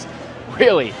he is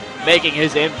really making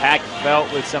his impact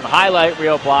felt with some highlight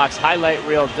reel blocks, highlight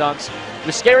reel dunks. It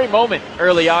was a scary moment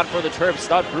early on for the Terps.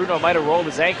 Thought Bruno might have rolled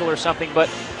his ankle or something, but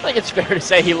I think it's fair to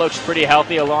say he looks pretty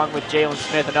healthy along with Jalen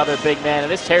Smith, another big man.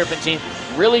 And this Terrapin team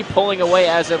really pulling away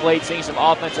as of late, seeing some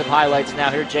offensive highlights now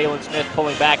here. Jalen Smith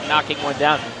pulling back, knocking one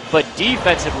down. But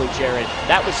defensively, Jared,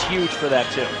 that was huge for them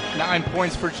too. 9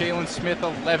 points for Jalen Smith,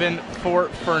 11 for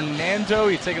Fernando.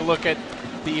 You take a look at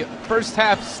the first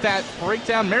half stat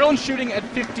breakdown. Maryland shooting at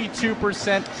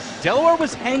 52%. Delaware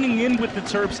was hanging in with the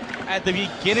Terps at the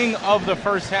beginning of the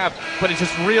first half, but it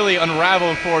just really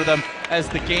unraveled for them as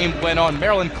the game went on.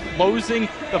 Maryland closing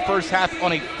the first half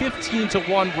on a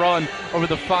 15-1 run over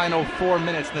the final 4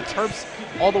 minutes. And the Terps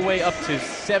all the way up to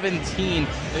 17,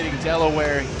 leading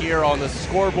Delaware here on the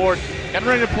scoreboard. Getting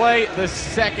ready to play the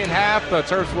second half. The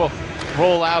Terps will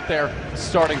roll out their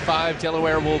starting 5.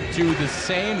 Delaware will do the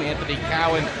same. Anthony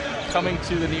Cowan coming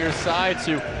to the near side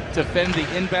to defend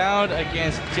the inbound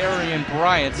against Darian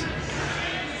Bryant.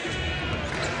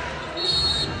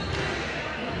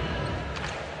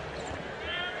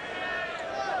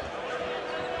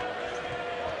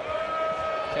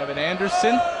 Kevin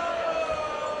Anderson,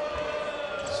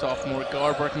 sophomore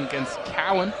guard, working against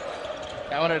Cowan.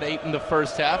 Cowan at 8 in the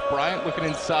first half. Bryant looking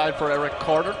inside for Eric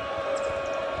Carter.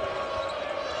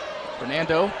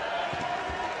 Fernando,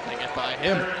 they get by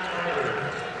him.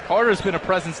 Carter's been a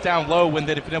presence down low when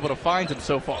they've been able to find him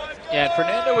so far. Yeah, and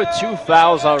Fernando with 2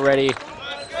 fouls already.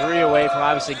 3 away from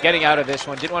obviously getting out of this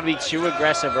one. Didn't want to be too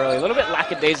aggressive early. A little bit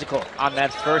lackadaisical on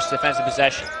that first defensive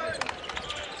possession.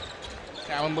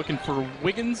 Cowan looking for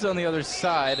Wiggins on the other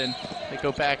side, and they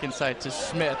go back inside to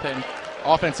Smith, and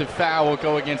offensive foul will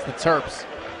go against the Terps.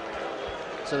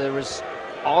 So there was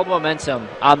all momentum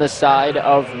on the side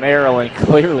of Maryland,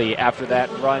 clearly, after that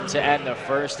run to end the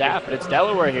first half. But it's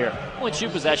Delaware here. Only 2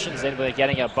 possessions in, but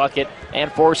getting a bucket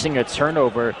and forcing a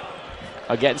turnover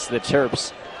against the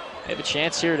Terps. They have a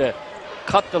chance here to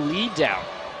cut the lead down.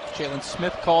 Jalen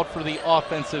Smith called for the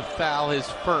offensive foul, his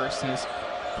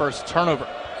first turnover.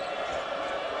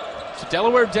 So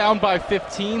Delaware down by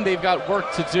 15. They've got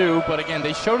work to do, but again,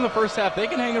 they showed in the first half they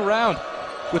can hang around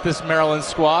with this Maryland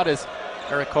squad, as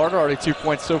Eric Carter already 2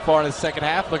 points so far in the second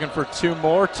half, looking for 2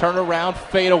 more. Turnaround,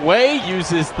 fade away,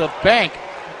 uses the bank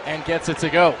and gets it to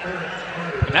go.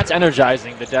 And that's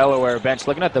energizing, the Delaware bench.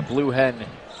 Looking at the Blue Hen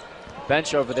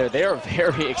bench over there, they are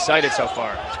very excited so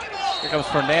far. Here comes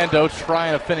Fernando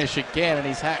trying to finish again, and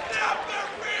he's hacked.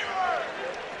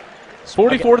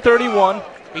 44-31,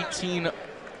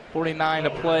 18:49 to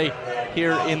play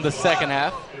here in the second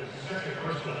half.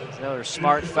 Another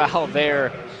smart foul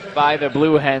there by the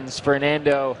Blue Hens.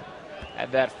 Fernando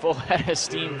had that full head of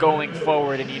steam going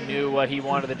forward, and he knew what he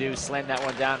wanted to do, slam that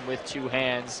one down with 2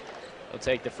 hands. He'll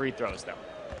take the free throws, though.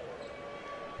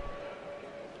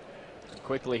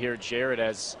 Quickly here, Jared,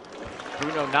 as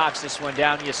Bruno knocks this one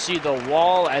down. You see the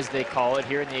wall, as they call it,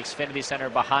 here in the Xfinity Center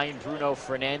behind Bruno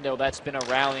Fernando. That's been a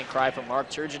rallying cry from Mark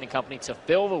Turgeon and company to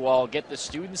fill the wall, get the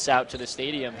students out to the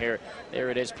stadium here. There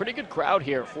it is. Pretty good crowd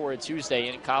here for a Tuesday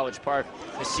in College Park,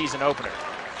 the season opener.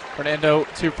 Fernando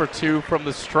 2 for 2 from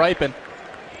the stripe, and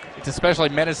it's especially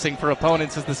menacing for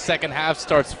opponents as the second half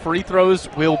starts. Free throws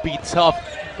will be tough,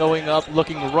 going up,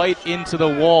 looking right into the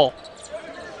wall.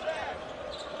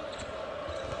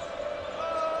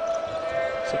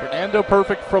 So Fernando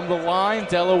perfect from the line.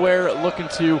 Delaware looking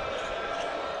to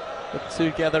put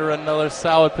together another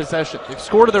solid possession. They've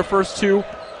scored their first 2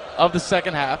 of the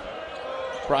second half.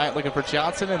 Bryant looking for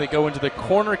Johnson, and they go into the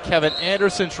corner. Kevin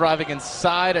Anderson driving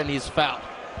inside, and he's fouled.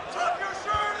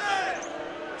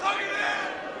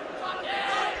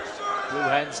 Blue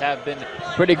Hens have been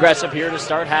pretty aggressive here to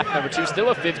start half number 2. Still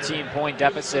a 15-point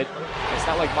deficit. It's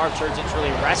not like Mark Turgeon's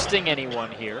really resting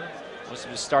anyone here. Most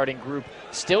of his starting group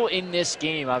still in this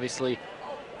game, obviously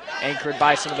anchored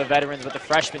by some of the veterans, but the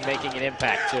freshmen making an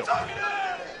impact too.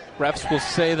 Refs will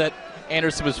say that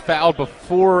Anderson was fouled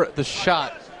before the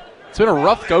shot. It's been a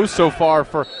rough go so far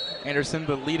for Anderson,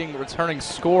 the leading returning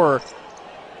scorer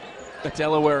that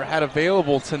Delaware had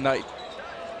available tonight.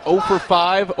 0 for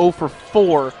 5, 0 for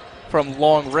 4 from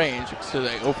long range.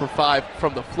 Today, 0 for 5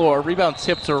 from the floor. Rebound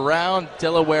tipped around.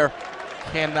 Delaware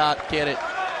cannot get it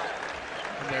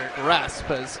in their grasp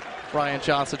as Brian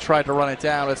Johnson tried to run it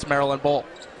down. It's Maryland ball.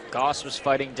 Goss was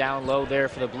fighting down low there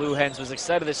for the Blue Hens. Was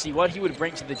excited to see what he would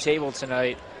bring to the table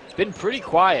tonight. Been pretty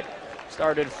quiet.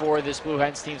 Started for this Blue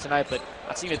Hens team tonight, but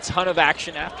not seen a ton of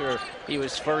action after he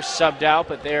was first subbed out,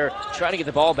 but they're trying to get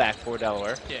the ball back for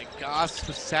Delaware. Yeah, Goss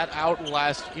was sat out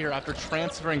last year after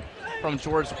transferring from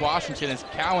George Washington as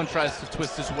Cowan tries to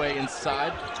twist his way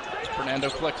inside. Fernando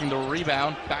collecting the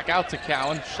rebound. Back out to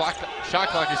Cowan. Shot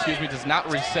clock, does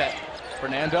not reset.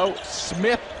 Fernando,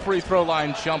 Smith free throw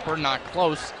line jumper, not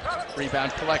close.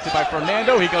 Rebound collected by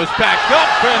Fernando. He goes back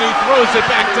up and he throws it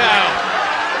back down.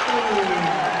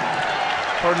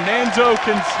 Fernando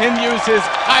continues his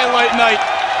highlight night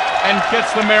and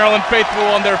gets the Maryland faithful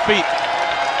on their feet.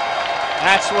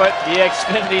 That's what the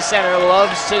Xfinity Center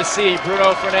loves to see.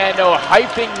 Bruno Fernando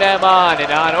hyping them on,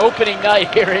 and on opening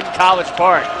night here in College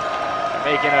Park,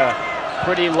 they're making a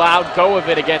pretty loud go of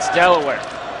it against Delaware.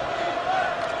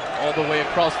 All the way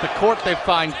across the court, they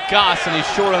find Goss, and he's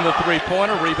short on the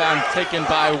three-pointer. Rebound taken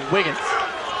by Wiggins.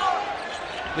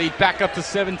 Lead back up to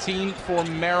 17 for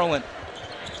Maryland.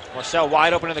 Marcel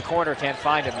wide open in the corner, can't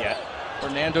find him yet.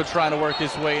 Fernando trying to work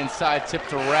his way inside,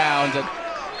 tipped around, and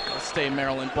it'll stay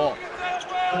Maryland ball.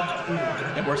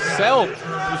 And Marcel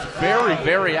was very,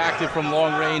 very active from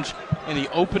long range in the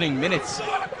opening minutes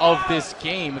of this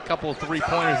game. A couple of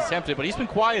three-pointers attempted, but he's been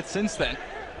quiet since then.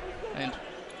 And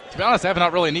to be honest, I have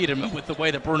not really needed him with the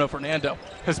way that Bruno Fernando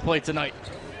has played tonight.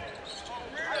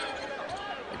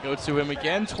 They go to him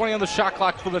again. 20 on the shot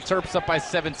clock for the Terps, up by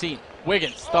 17.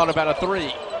 Wiggins thought about a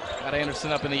three. Got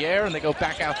Anderson up in the air, and they go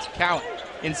back out to Cowan.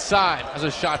 Inside as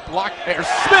a shot blocked there.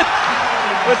 Smith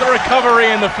with the recovery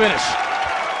and the finish.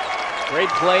 Great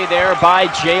play there by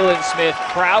Jalen Smith.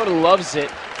 Crowd loves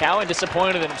it. Cowan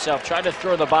disappointed in himself. Tried to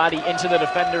throw the body into the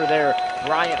defender there.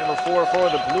 Bryant, number 4 for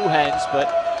the Blue Hens,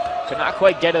 but could not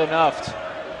quite get it enough.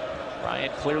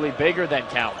 Bryant clearly bigger than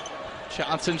Cowan.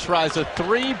 Johnson tries a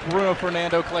three. Bruno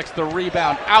Fernando collects the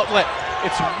rebound. Outlet.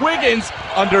 It's Wiggins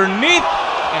underneath,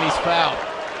 and he's fouled.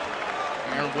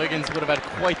 Aaron Wiggins would have had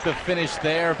quite the finish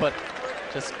there, but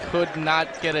just could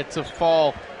not get it to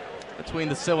fall between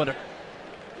the cylinder.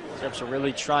 Terps are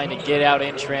really trying to get out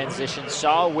in transition.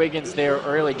 Saw Wiggins there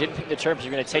early. Didn't think the Terps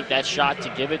were going to take that shot to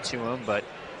give it to him, but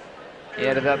he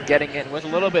ended up getting it with a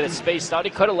little bit of space. Thought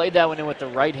he could have laid that one in with the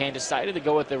right hand. Decided to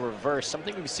go with the reverse.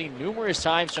 Something we've seen numerous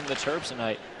times from the Terps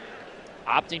tonight.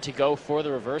 Opting to go for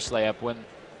the reverse layup when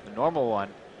the normal one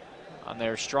on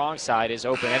their strong side is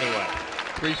open anyway.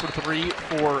 3 for 3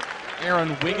 for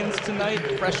Aaron Wiggins tonight,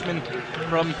 freshman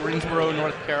from Greensboro,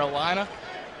 North Carolina.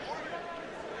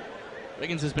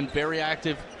 Wiggins has been very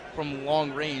active from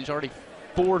long range, already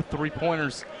 4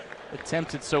 three-pointers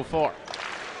attempted so far.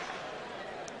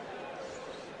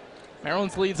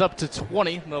 Maryland's leads up to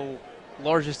 20, the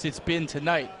largest it's been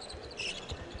tonight.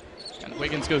 And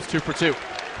Wiggins goes 2 for 2.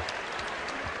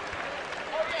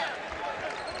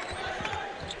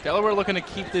 Delaware looking to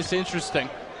keep this interesting.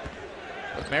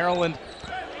 But Maryland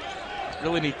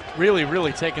really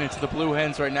taking it to the Blue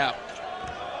Hens right now.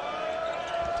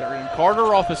 Darian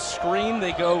Carter off a screen.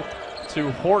 They go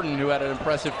to Horton, who had an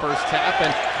impressive first half,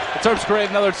 and the Terps create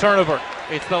another turnover.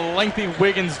 It's the lengthy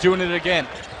Wiggins doing it again.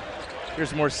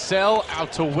 Here's Morcell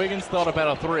out to Wiggins, thought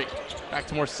about a three. Back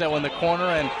to Morcell in the corner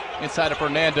and inside to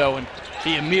Fernando, and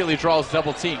he immediately draws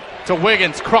double team. To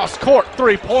Wiggins, cross court,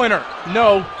 three-pointer.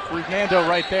 No, Fernando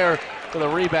right there for the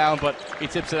rebound, but he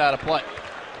tips it out of play.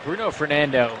 Bruno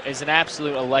Fernando is an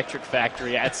absolute electric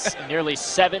factory. That's nearly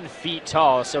 7 feet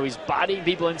tall, so he's bodying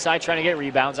people inside trying to get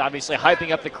rebounds, obviously hyping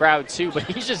up the crowd too, but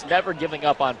he's just never giving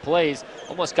up on plays.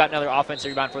 Almost got another offensive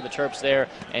rebound for the Terps there.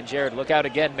 And Jared, look out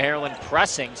again, Maryland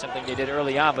pressing, something they did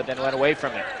early on, but then went away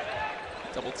from it.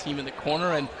 Double team in the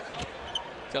corner, and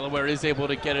Delaware is able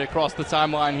to get it across the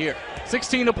timeline here.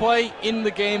 16 to play in the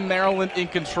game. Maryland in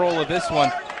control of this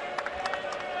one.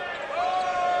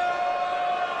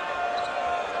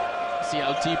 See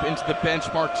how deep into the bench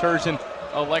Mark Turgeon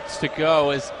elects to go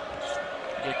as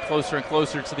we get closer and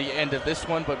closer to the end of this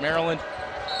one. But Maryland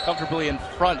comfortably in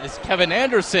front as Kevin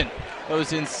Anderson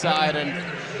goes inside and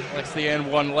elects the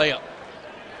N1 layup.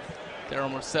 Daryl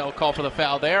Morcell called for the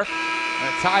foul there. And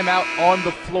a timeout on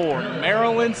the floor.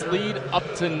 Maryland's lead up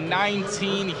to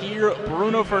 19 here.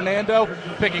 Bruno Fernando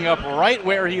picking up right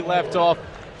where he left off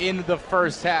in the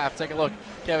first half. Take a look.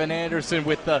 Kevin Anderson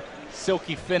with the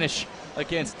silky finish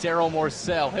against Daryl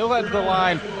Morcell. He'll head to the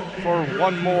line for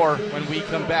one more when we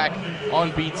come back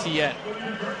on BTN.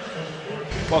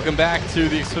 Welcome back to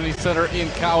the Xfinity Center in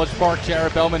College Park.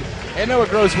 Jared Bellman and Noah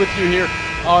Gross with you here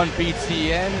on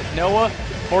BTN. Noah,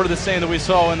 more of the same that we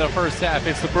saw in the first half.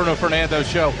 It's the Bruno Fernando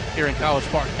show here in College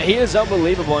Park. He is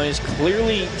unbelievable and he's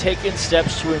clearly taken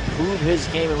steps to improve his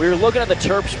game. And we were looking at the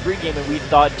Terps pregame and we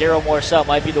thought Daryl Morcell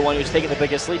might be the one who's taking the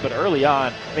biggest lead, but early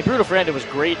on, I mean, Bruno Fernando was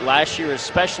great last year,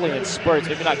 especially in spurts,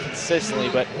 maybe not consistently,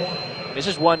 but it's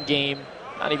just one game,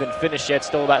 not even finished yet,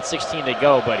 still about 16 to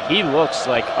go, but he looks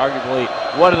like arguably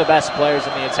one of the best players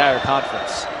in the entire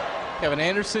conference. Kevin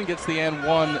Anderson gets the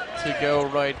N1 to go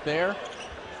right there.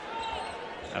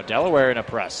 Now Delaware in a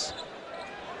press.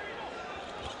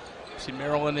 See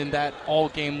Maryland in that all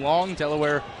game long.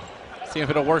 Delaware seeing if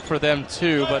it'll work for them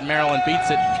too, but Maryland beats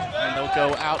it, and they'll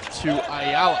go out to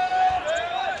Ayala.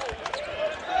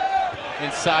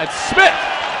 Inside Smith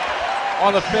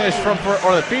on the finish from,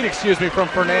 or the feed, excuse me, from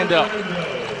Fernando.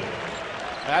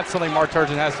 That's something Mark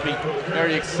Turgeon has to be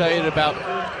very excited about.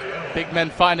 Big men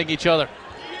finding each other.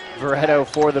 Veretto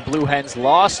for the Blue Hens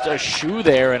lost a shoe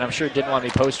there, and I'm sure didn't want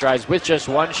to be posterized with just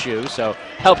one shoe, so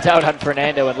helped out on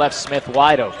Fernando and left Smith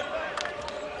wide open.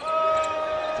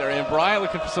 Darian Bryant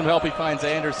looking for some help. He finds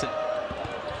Anderson.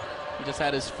 He just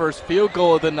had his first field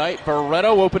goal of the night.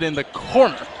 Veretto open in the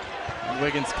corner, and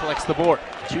Wiggins collects the board.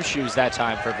 2 shoes that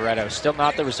time for Veretto. Still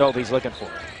not the result he's looking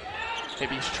for.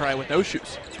 Maybe he should try with no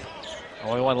shoes.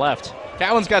 Only one left.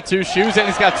 Cowan's got 2 shoes, and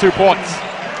he's got 2 points.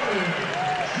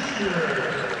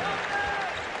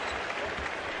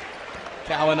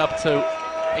 Cowan up to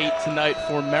 8 tonight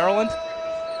for Maryland.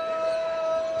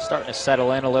 Starting to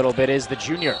settle in a little bit is the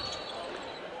junior.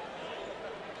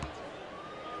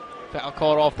 Foul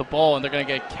called off the ball, and they're going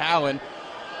to get Cowan.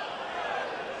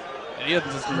 And he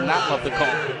does not love the call.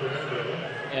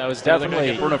 Yeah, it was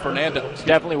definitely Bruno Fernando.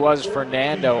 Definitely was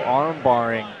Fernando arm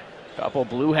barring a couple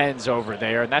Blue Hens over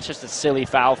there, and that's just a silly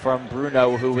foul from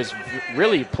Bruno, who was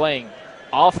really playing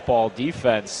off-ball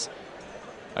defense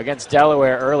against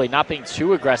Delaware early, not being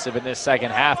too aggressive in this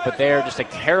second half, but they're just a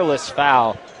careless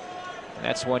foul. And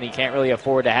that's one he can't really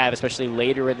afford to have, especially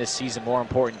later in this season, more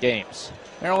important games.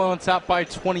 Maryland on top by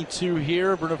 22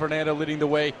 here. Bruno Fernando leading the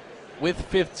way with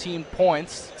 15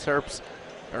 points. Terps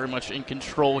very much in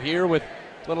control here with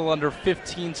a little under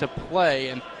 15 to play,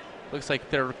 and looks like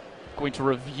they're going to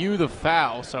review the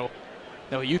foul. So,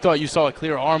 no, you thought you saw a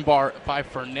clear armbar by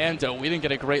Fernando. We didn't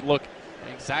get a great look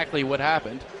at exactly what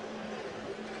happened.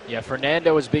 Yeah,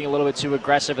 Fernando was being a little bit too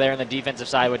aggressive there on the defensive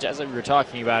side, which, as we were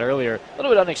talking about earlier, a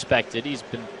little bit unexpected. He's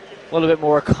been a little bit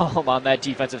more calm on that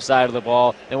defensive side of the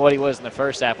ball than what he was in the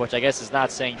first half, which I guess is not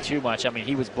saying too much. I mean,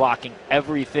 he was blocking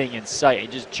everything in sight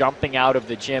and just jumping out of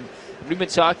the gym. We've been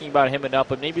talking about him enough,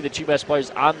 but maybe the 2 best players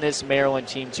on this Maryland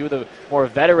team, 2 of the more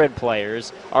veteran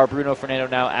players, are Bruno Fernando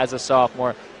now as a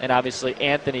sophomore, and obviously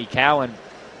Anthony Cowan,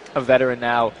 a veteran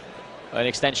now, an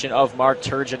extension of Mark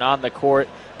Turgeon on the court.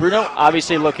 Bruno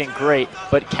obviously looking great,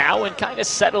 but Cowan kind of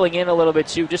settling in a little bit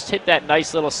too. Just hit that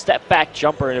nice little step back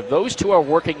jumper, and if those 2 are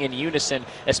working in unison,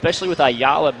 especially with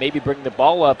Ayala maybe bringing the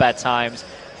ball up at times,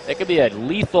 that could be a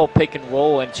lethal pick and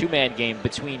roll and 2-man game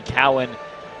between Cowan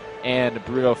and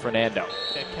Bruno Fernando.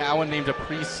 Yeah, Cowan named a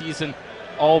preseason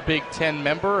All Big Ten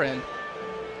member, and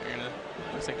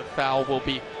looks like the foul will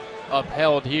be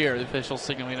upheld here. The official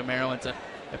signaling to Maryland to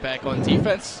get back on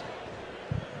defense.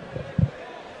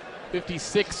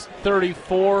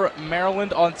 56-34,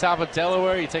 Maryland on top of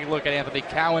Delaware. You take a look at Anthony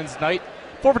Cowan's night.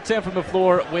 4 for 10 from the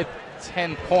floor with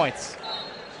 10 points.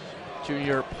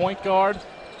 Junior point guard.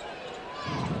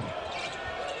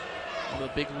 One of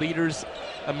the big leaders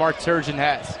that Mark Turgeon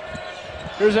has.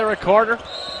 Here's Eric Carter.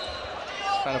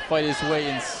 Trying to fight his way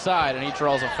inside, and he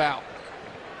draws a foul.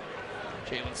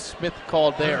 Jalen Smith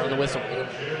called there on the whistle.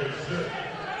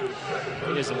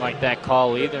 He doesn't like that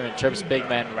call either, and Terps big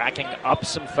man racking up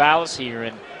some fouls here,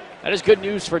 and that is good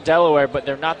news for Delaware, but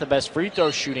they're not the best free throw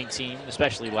shooting team,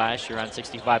 especially last year, around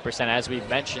 65%, as we've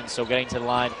mentioned, so getting to the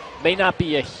line may not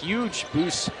be a huge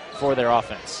boost for their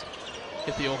offense.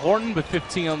 Ithiel Horton with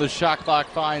 15 on the shot clock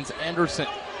finds Anderson.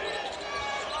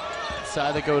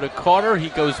 Inside they go to Carter. He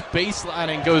goes baseline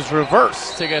and goes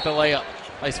reverse to get the layup.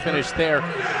 Nice finish there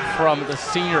from the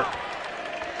senior.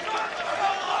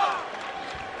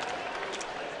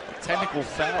 A technical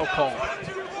foul call.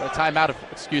 Or a timeout,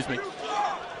 excuse me.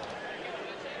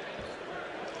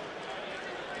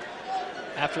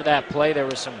 After that play, there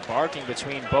was some barking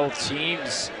between both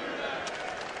teams.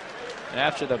 And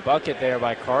after the bucket there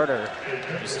by Carter,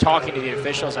 he's talking to the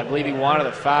officials. I believe he wanted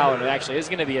a foul, and it actually is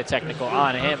going to be a technical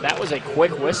on him. That was a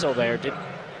quick whistle there.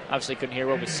 Obviously couldn't hear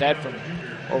what was said from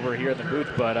over here in the booth,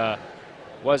 but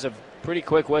was a pretty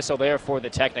quick whistle there for the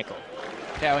technical.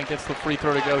 Cowan gets the free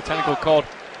throw to go. Technical called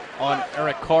on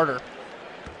Eric Carter.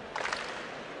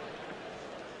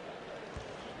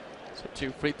 So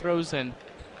 2 free throws, and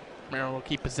Maryland will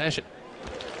keep possession.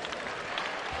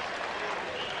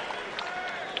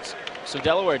 So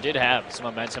Delaware did have some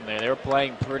momentum there. They were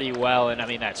playing pretty well, and I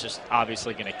mean, that's just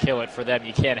obviously going to kill it for them.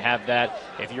 You can't have that.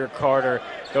 If you're Carter,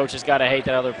 coach has got to hate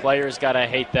that. Other players got to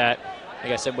hate that.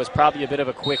 Like I said, was probably a bit of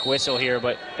a quick whistle here,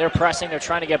 but they're pressing. They're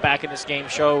trying to get back in this game,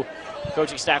 show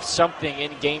coaching staff something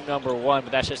in game number 1,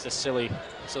 but that's just a silly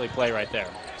play right there.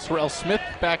 Sorrell Smith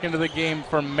back into the game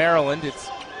for Maryland. It's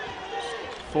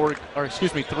 3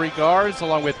 guards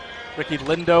along with Ricky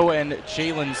Lindo and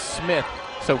Jalen Smith.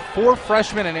 So 4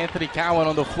 freshmen and Anthony Cowan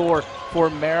on the floor for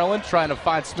Maryland, trying to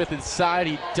find Smith inside.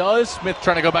 He does. Smith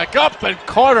trying to go back up, and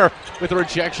Carter with a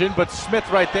rejection, but Smith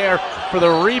right there for the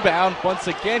rebound. Once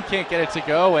again, can't get it to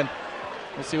go, and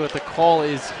we'll see what the call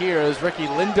is here as Ricky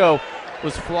Lindo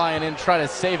was flying in, trying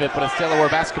to save it, but it's Delaware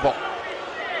basketball.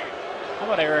 How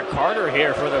about Eric Carter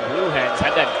here for the Blue Hens?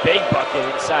 Had that big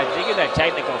bucket inside, thinking that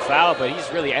technical foul, but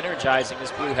he's really energizing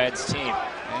this Blue Hens team.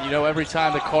 And you know, every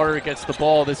time that Carter gets the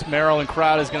ball, this Maryland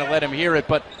crowd is going to let him hear it,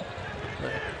 but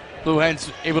Blue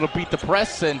Hens able to beat the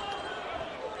press, and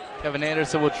Kevin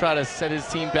Anderson will try to set his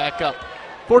team back up.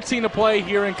 14 to play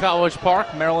here in College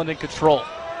Park. Maryland in control.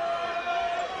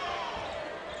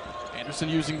 Anderson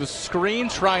using the screen,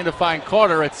 trying to find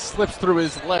Carter. It slips through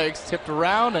his legs, tipped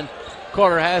around, and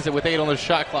Carter has it with 8 on the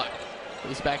shot clock.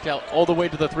 He's backed out all the way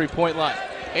to the 3-point line.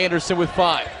 Anderson with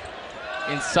 5.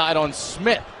 Inside on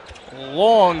Smith.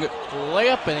 Long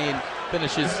layup, and he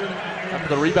finishes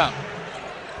after the rebound.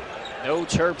 No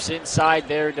Terps inside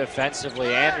there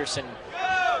defensively. Anderson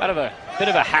out of a bit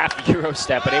of a half Euro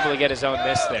step, but able to get his own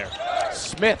miss there.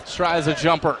 Smith tries a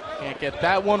jumper. Can't get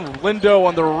that one. Lindo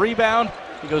on the rebound.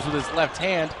 He goes with his left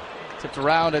hand. Tipped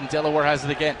around, and Delaware has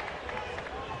it again.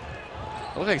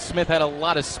 It looked like Smith had a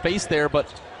lot of space there, but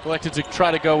elected to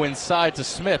try to go inside to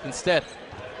Smith instead.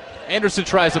 Anderson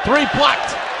tries a 3,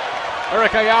 blocked.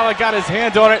 Eric Ayala got his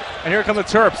hand on it, and here come the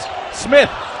Terps. Smith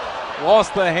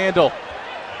lost the handle.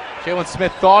 Jalen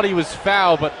Smith thought he was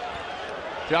fouled, but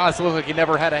to be honest, it looked like he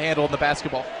never had a handle on the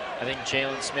basketball. I think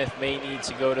Jalen Smith may need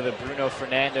to go to the Bruno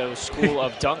Fernando school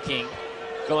of dunking,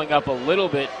 going up a little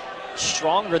bit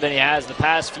stronger than he has the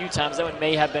past few times. That one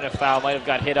may have been a foul, might have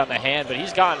got hit on the hand, but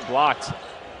he's gotten blocked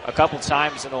a couple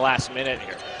times in the last minute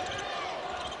here.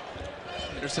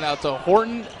 Anderson out to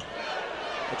Horton.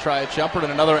 We'll try a jumper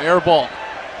and another air ball.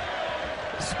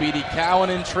 Speedy Cowan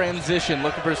in transition,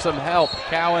 looking for some help.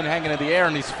 Cowan hanging in the air,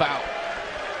 and he's fouled.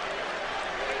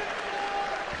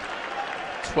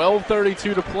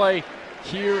 12:32 to play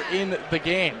here in the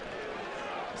game.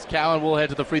 As Cowan will head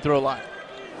to the free throw line.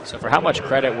 So for how much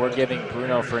credit we're giving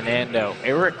Bruno Fernando,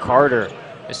 Eric Carter,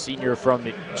 a senior from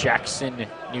Jackson,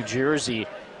 New Jersey,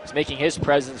 is making his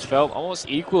presence felt almost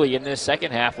equally in this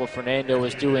second half what Fernando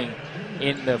was doing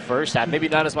in the first half. Maybe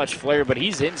not as much flair, but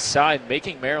he's inside,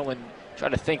 making Maryland try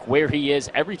to think where he is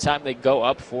every time they go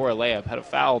up for a layup. Had a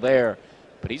foul there,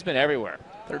 but he's been everywhere.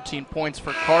 13 points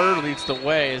for Carter, leads the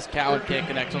way as Cowan can't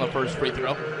connect on the first free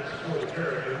throw.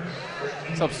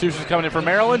 Substitutions coming in for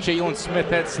Maryland. Jalen Smith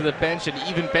heads to the bench, and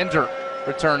Even Bender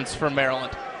returns for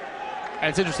Maryland. And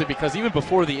it's interesting because even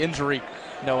before the injury,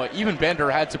 Even Bender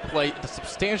had to play a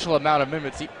substantial amount of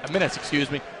minutes,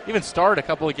 even started a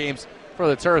couple of games for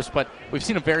the Terps, but we've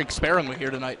seen him very sparingly here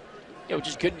tonight. Yeah, which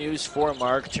is good news for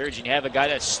Mark Turgeon. You have a guy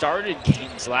that started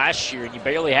games last year, and you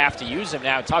barely have to use him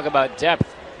now. Talk about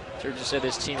depth. Turgeon said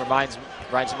this team reminds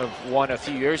him of one a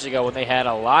few years ago when they had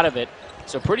a lot of it.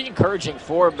 So pretty encouraging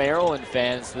for Maryland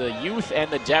fans, the youth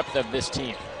and the depth of this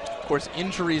team. Of course,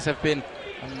 injuries have been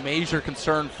a major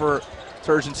concern for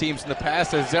Turgeon teams in the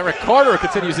past, as Eric Carter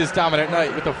continues his dominant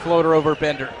night with a floater over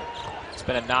Bender. It's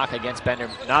been a knock against Bender.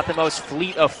 Not the most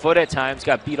fleet of foot at times.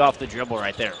 Got beat off the dribble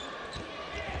right there.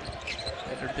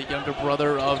 Bender, the younger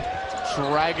brother of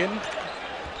Dragon,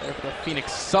 there for the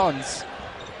Phoenix Suns.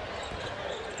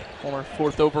 Former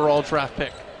 4th overall draft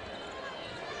pick.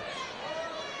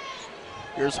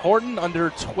 Here's Horton,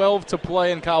 under 12 to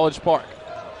play in College Park.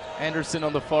 Anderson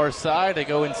on the far side. They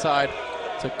go inside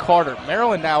to Carter.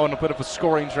 Maryland now in a bit of a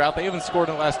scoring drought. They haven't scored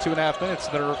in the last 2.5 minutes.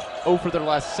 They're 0 for their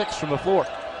last 6 from the floor.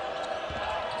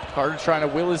 Carter trying to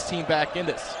will his team back in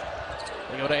this.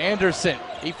 They go to Anderson.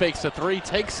 He fakes a 3,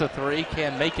 takes a 3,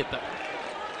 can't make it though.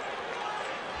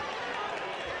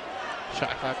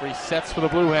 Shot clock resets for the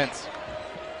Blue Hens.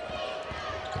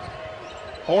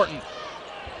 Horton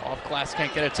off glass,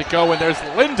 can't get it to go, and there's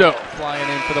Lindo flying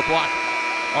in for the block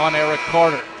on Eric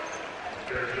Carter.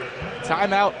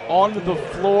 Timeout on the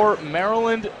floor.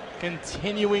 Maryland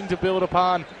continuing to build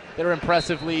upon their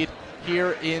impressive lead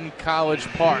here in College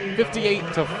Park.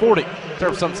 58-40.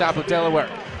 Terps on top of Delaware.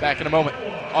 Back in a moment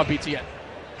on BTN.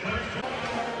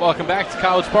 Welcome back to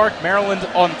College Park. Maryland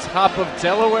on top of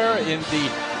Delaware in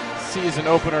the season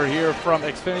opener here from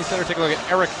Xfinity Center. Take a look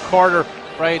at Eric Carter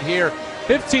right here.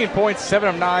 15 points, 7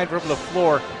 of 9 from the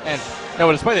floor. And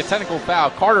despite the technical foul,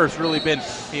 Carter's really been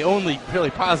the only really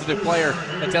positive player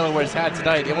that Delaware's had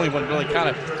tonight. The only one really kind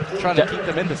of trying to keep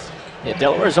them in this. Yeah,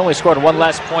 Delaware's only scored one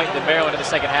less point than Maryland in the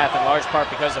second half, in large part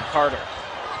because of Carter.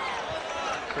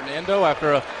 Fernando,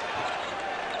 after a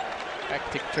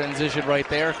hectic transition right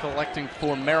there, collecting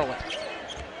for Maryland.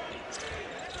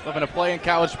 11 to play in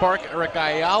College Park. Eric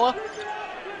Ayala,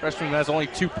 freshman, has only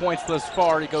 2 points thus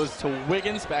far. He goes to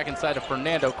Wiggins, back inside of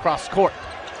Fernando, cross court.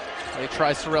 They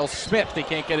try Sorrell Smith. They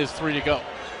can't get his 3 to go.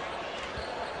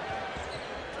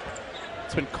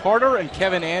 It's been Carter and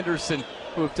Kevin Anderson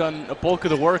who have done a bulk of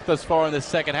the work thus far in the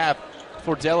second half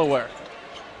for Delaware.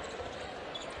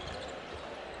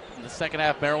 In the second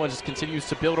half, Maryland just continues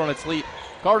to build on its lead.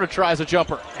 Carter tries a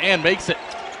jumper and makes it.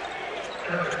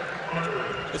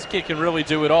 This kid can really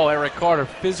do it all. Eric Carter,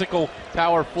 physical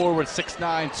power forward, 6'9",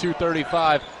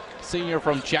 235, senior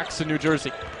from Jackson, New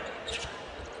Jersey.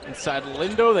 Inside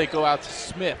Lindo, they go out to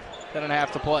Smith.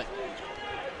 10.5 to play.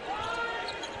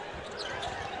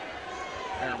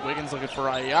 Aaron Wiggins looking for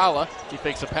Ayala. He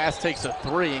fakes a pass, takes a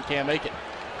 3, and can't make it.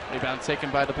 Rebound taken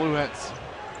by the Blue Hens.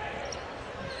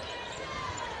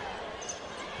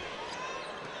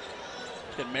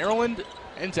 And Maryland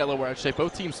and Delaware, I'd say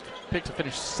both teams picked to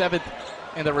finish 7th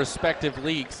in their respective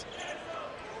leagues.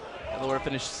 Delaware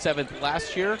finished 7th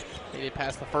last year. They did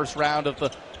pass the first round of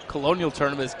the Colonial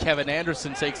Tournament as Kevin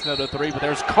Anderson takes another 3, but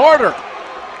there's Carter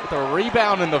with a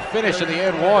rebound and the finish in the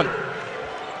end one.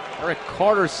 Eric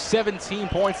Carter, 17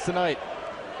 points tonight.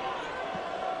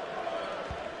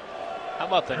 How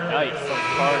about the night from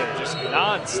Carter? Just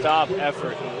non-stop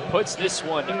effort. Puts this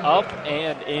one up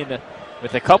and in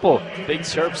with a couple big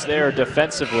Terps there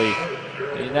defensively.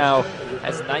 He now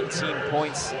has 19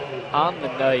 points on the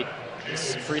night.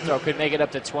 His free throw could make it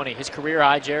up to 20. His career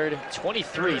high, Jared,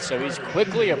 23, so he's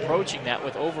quickly approaching that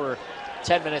with over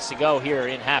 10 minutes to go here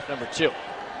in half number 2.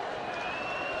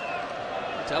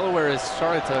 Delaware is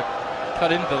starting to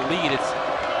cut into the lead.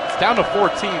 It's down to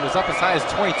 14. It was up as high as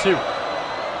 22.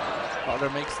 Carter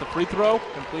makes the free throw,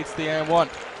 completes the and one.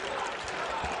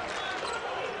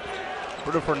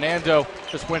 Bruno Fernando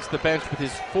just went to the bench with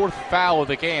his 4th foul of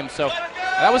the game, so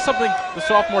that was something the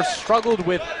sophomore struggled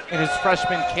with in his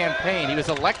freshman campaign. He was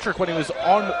electric when he was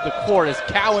on the court as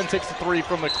Cowan takes a 3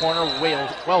 from the corner,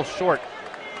 well short.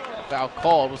 Foul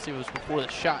called. We'll see if it was before the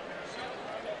shot.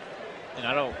 And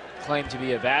I don't claim to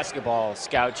be a basketball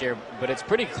scout here, but it's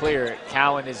pretty clear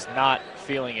Cowan is not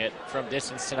feeling it from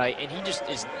distance tonight, and he just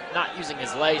is not using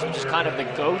his legs, which is kind of the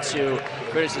go-to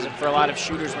criticism for a lot of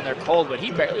shooters when they're cold, but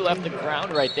he barely left the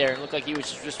ground right there and looked like he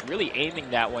was just really aiming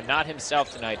that one, not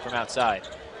himself tonight from outside.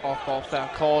 Off-ball foul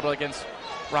called against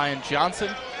Ryan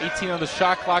Johnson. 18 on the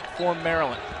shot clock for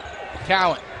Maryland.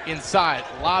 Cowan inside,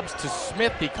 lobs to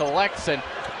Smith, he collects, and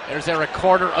there's Eric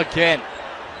Carter again.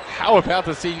 How about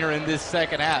the senior in this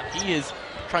second half? He is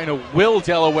trying to will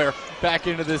Delaware back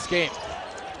into this game.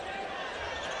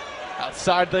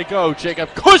 Outside they go. Jacob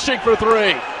Cushing for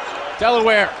 3.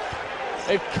 Delaware,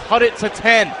 they've cut it to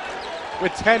 10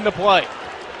 with 10 to play.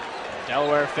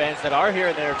 Delaware fans that are here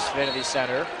in their Xfinity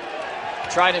Center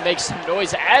trying to make some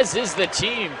noise, as is the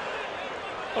team.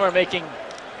 Or making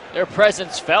their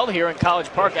presence felt here in College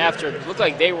Park after it looked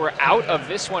like they were out of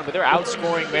this one, but they're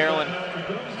outscoring Maryland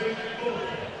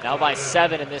now by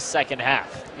 7 in this second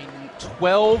half. A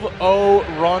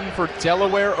 12-0 run for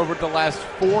Delaware over the last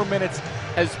 4 minutes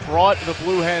has brought the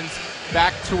Blue Hens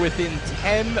back to within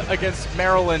 10 against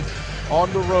Maryland on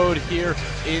the road here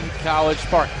in College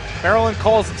Park. Maryland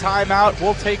calls a timeout.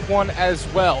 We'll take one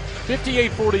as well.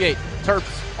 58-48,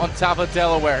 Terps on top of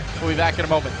Delaware. We'll be back in a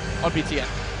moment on BTN.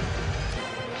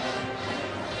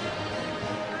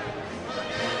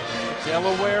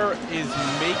 Delaware is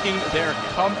making their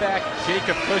comeback.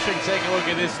 Jacob Cushing, take a look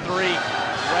at this three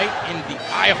right in the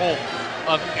eye hole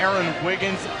of Aaron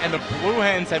Wiggins, and the Blue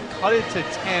Hens have cut it to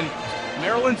 10.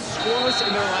 Maryland scoreless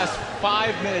in their last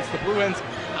 5 minutes. The Blue Hens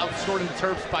outscoring the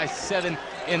Terps by 7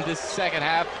 in this second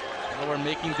half. Delaware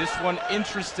making this one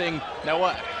interesting. Now,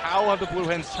 how have the Blue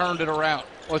Hens turned it around?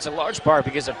 Well, it's a large part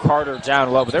because of Carter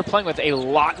down low, but they're playing with a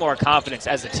lot more confidence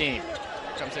as a team. Here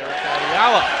comes Eric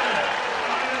Adiala.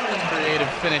 Creative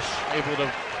finish, able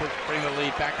to bring the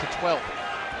lead back to 12.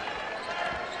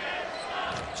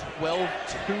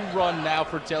 12-2 run now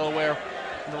for Delaware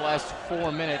in the last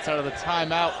 4 minutes out of the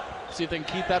timeout. See if they can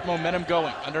keep that momentum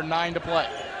going. Under 9 to play.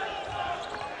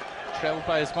 Trailed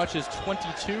by as much as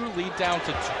 22, lead down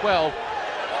to 12.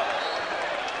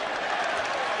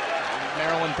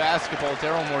 Maryland basketball,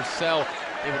 Daryl Morcell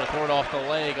able to throw it off the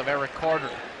leg of Eric Carter.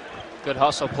 Good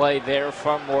hustle play there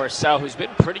from Morcell, who's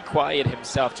been pretty quiet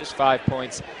himself. Just 5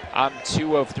 points on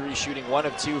 2 of 3 shooting, 1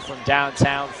 of 2 from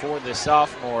downtown for the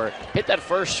sophomore. Hit that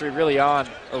first three really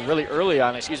early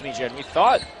on, Jared. We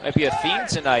thought might be a theme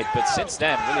tonight, but since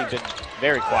then, really been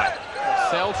very quiet.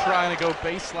 Morcell trying to go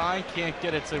baseline, can't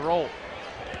get it to roll.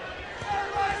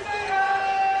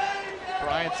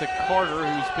 Bryant to Carter,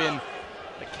 who's been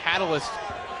the catalyst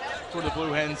for the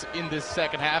Blue Hens in this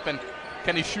second half, and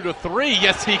can he shoot a three?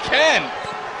 Yes, he can.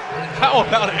 How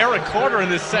about Eric Carter in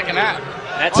this second half?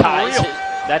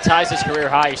 That ties his career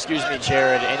high,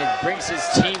 Jared, and it brings his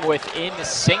team within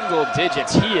single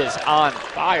digits. He is on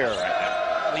fire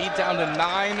right now. Lead down to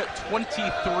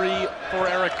 9-23 for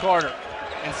Eric Carter.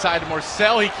 Inside to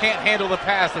Morcell, he can't handle the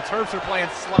pass. The Terps are playing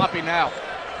sloppy now.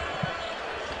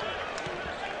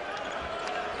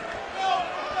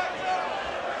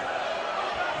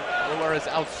 Delaware has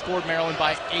outscored Maryland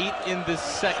by 8 in this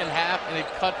second half, and they've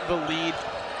cut the lead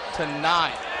to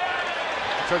 9.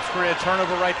 The Terps create a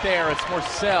turnover right there. It's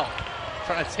Morcell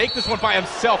trying to take this one by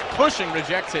himself. Cushing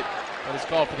rejects it, but is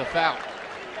called for the foul.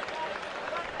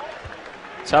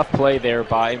 Tough play there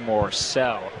by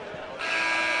Morcell.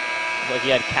 Like he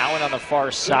had Cowan on the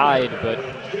far side, but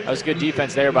that was good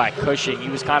defense there by Cushing. He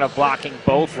was kind of blocking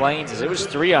both lanes as it was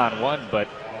 3-on-1, but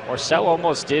Morcell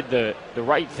almost did the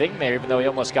right thing there, even though he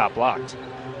almost got blocked.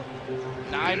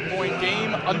 9-point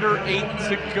game, under 8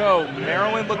 to go.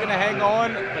 Maryland looking to hang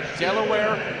on, but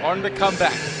Delaware on the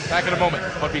comeback. Back in a moment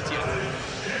on BTN.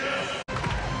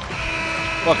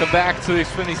 Welcome back to the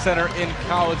Xfinity Center in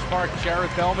College Park. Jared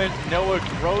Bellman, Noah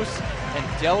Gross,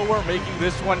 and Delaware making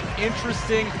this one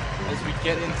interesting as we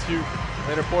get into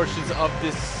later portions of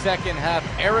this second half.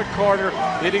 Eric Carter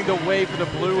leading the way for the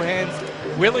Blue Hens,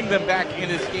 willing them back in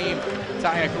this game,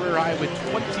 tying a career high with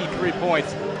 23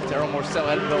 points. Daryl Morcell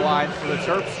heading the line for the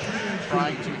Terps,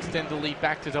 trying to extend the lead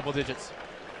back to double digits.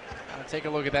 Now take a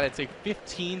look at that. It's a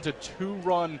 15-2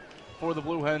 run for the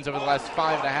Blue Hens over the last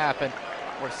 5.5, and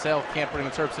Morcell can't bring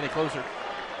the Terps any closer.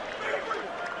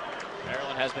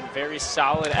 Maryland has been very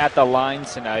solid at the line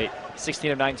tonight.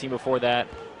 16 of 19 before that.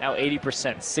 Now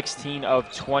 80%, 16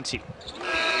 of 20.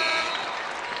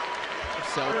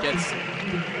 Morcell gets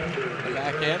the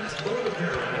back end,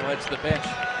 and led to the bench.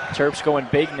 Terps going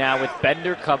big now with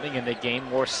Bender coming in the game.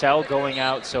 Morcell going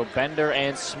out, so Bender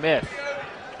and Smith.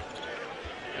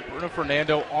 And Bruno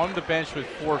Fernando on the bench with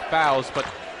 4 fouls, but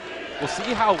we'll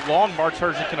see how long Mark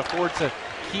Turgeon can afford to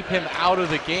keep him out of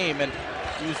the game and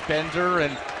use Bender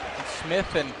and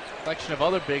Smith and a collection of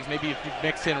other bigs. Maybe if you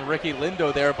mix in Ricky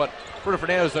Lindo there, but Bruno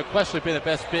Fernando's unquestionably been the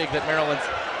best big that Maryland's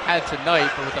had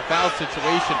tonight, but with the foul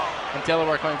situation and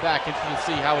Delaware coming back, interesting to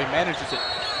see how he manages it.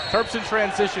 Terps in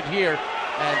transition here,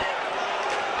 and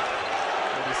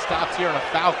he stopped here on a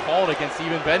foul called against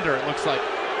even Bender, it looks like.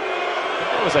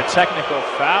 It was a technical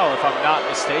foul, if I'm not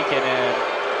mistaken, and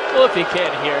well, if you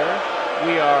can't hear,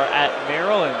 we are at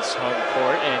Maryland's home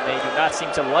court, and they do not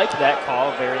seem to like that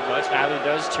call very much. Neither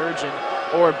does Turgeon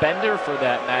or Bender, for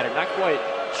that matter. Not quite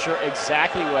sure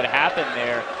exactly what happened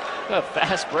there. A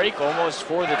fast break almost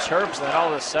for the Terps, and then all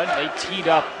of a sudden they teed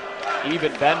up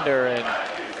even Bender, and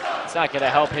It's not going to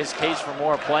help his case for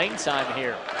more playing time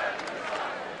here.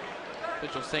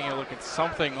 Officials taking a look at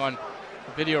something on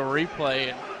the video replay,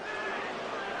 and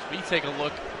as we take a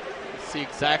look to see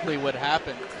exactly what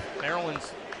happened,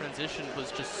 Maryland's transition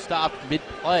was just stopped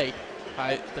mid-play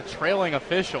by the trailing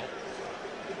official.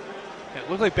 And it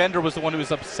looked like Bender was the one who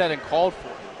was upset and called for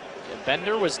it. Yeah,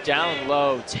 Bender was down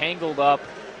low, tangled up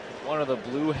with one of the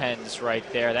Blue Hens right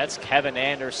there. That's Kevin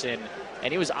Anderson,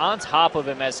 and he was on top of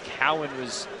him as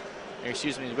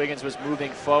Wiggins was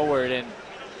moving forward, and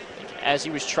as he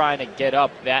was trying to get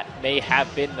up, that may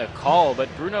have been the call, but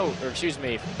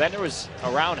Bender was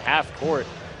around half court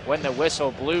when the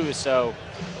whistle blew, so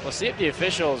we'll see if the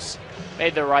officials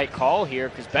made the right call here,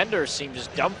 because Bender seemed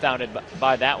just dumbfounded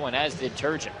by that one, as did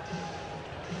Turgeon.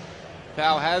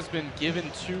 Foul has been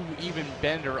given to even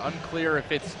Bender. Unclear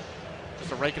if it's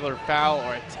just a regular foul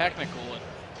or a technical, and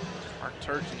Mark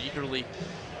Turgeon eagerly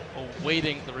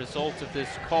awaiting the results of this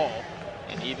call.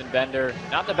 And even Bender,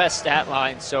 not the best stat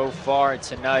line so far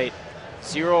tonight.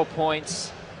 0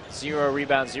 points, 0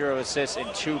 rebounds, 0 assists,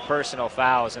 and 2 personal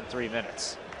fouls in 3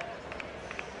 minutes.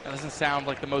 That doesn't sound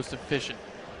like the most efficient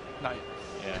night.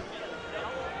 Yeah.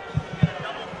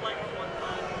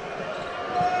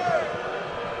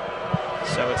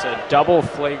 So it's a double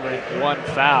flagrant 1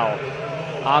 foul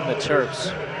on the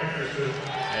Terps.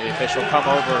 And the official come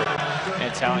over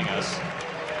and telling us.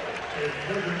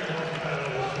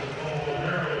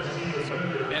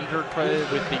 Bender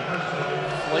credited with the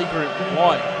flagrant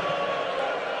 1.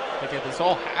 Again, this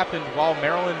all happened while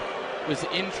Maryland was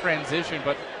in transition,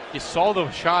 but you saw the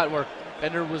shot where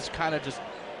Bender was kind of just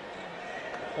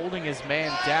holding his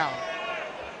man down.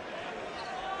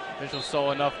 Officials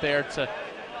saw enough there to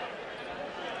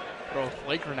throw a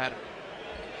flagrant at him.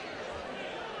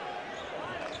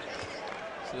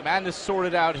 So the madness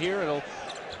sorted out here. Looks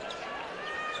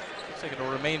like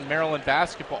it'll remain Maryland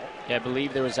basketball. Yeah, I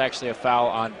believe there was actually a foul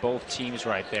on both teams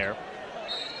right there.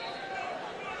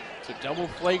 It's a double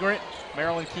flagrant.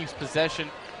 Maryland keeps possession.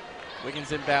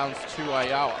 Wiggins inbounds to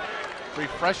Ayala. 3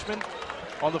 freshmen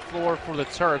on the floor for the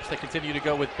Terps. They continue to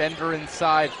go with Bender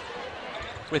inside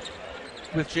with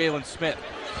Jalen Smith.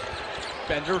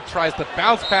 Bender tries to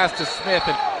bounce pass to Smith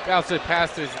and bounce it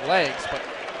past his legs, but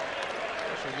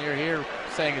near here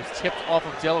saying it's tipped off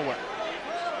of Delaware.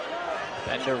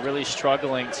 Bender really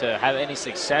struggling to have any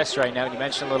success right now. You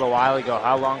mentioned a little while ago,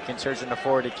 how long can Turgeon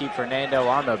afford to keep Fernando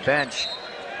on the bench?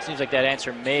 Seems like that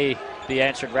answer may be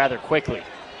answered rather quickly.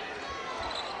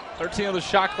 13 on the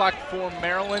shot clock for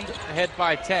Maryland, ahead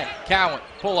by 10. Cowan,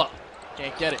 pull up,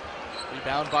 can't get it.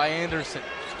 Rebound by Anderson.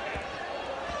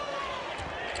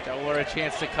 Delaware a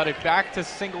chance to cut it back to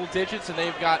single digits, and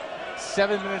they've got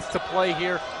 7 minutes to play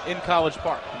here in College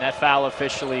Park. And that foul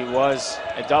officially was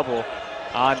a double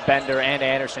on Bender and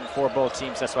Anderson for both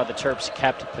teams. That's why the Terps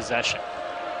kept possession.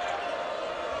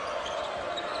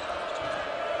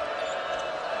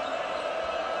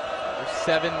 There's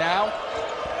 7 now.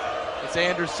 It's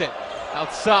Anderson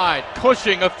outside.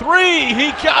 Cushing, a 3.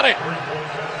 He got it.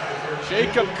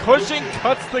 Jacob Cushing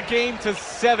cuts the game to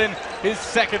 7, his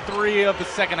second 3 of the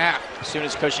second half. As soon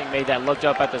as Cushing made that, looked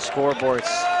up at the scoreboards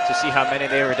to see how many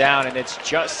they were down, and it's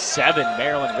just 7.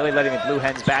 Maryland really letting the Blue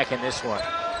Hens back in this one.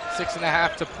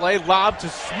 6.5 to play. Lob to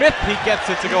Smith. He gets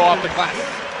it to go off the glass.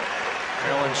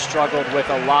 Maryland struggled with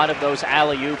a lot of those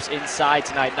alley-oops inside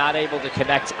tonight, not able to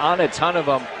connect on a ton of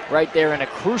them. Right there in a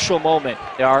crucial moment,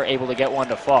 they are able to get one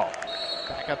to fall.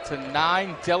 Back up to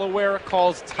 9. Delaware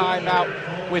calls timeout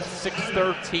with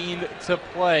 6:13 to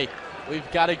play.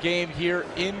 We've got a game here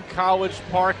in College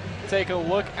Park. Take a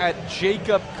look at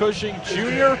Jacob Cushing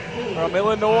Jr. from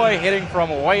Illinois, hitting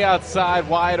from way outside,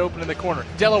 wide open in the corner.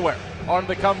 Delaware on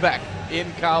the comeback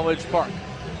in College Park.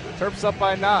 Terps up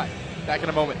by 9. Back in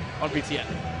a moment on BTN.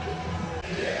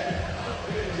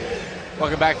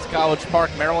 Welcome back to College Park.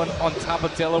 Maryland on top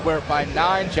of Delaware by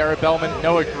 9. Jared Bellman,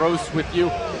 Noah Gross with you.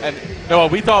 And Noah,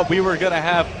 we thought we were going to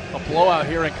have a blowout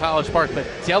here in College Park, but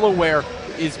Delaware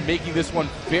is making this one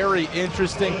very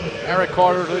interesting. Eric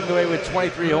Carter leading the way with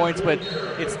 23 points, but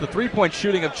it's the three-point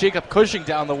shooting of Jacob Cushing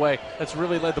down the way that's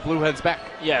really led the Blue Hens back.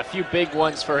 Yeah, a few big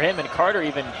ones for him, and Carter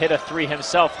even hit a 3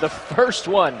 himself, the first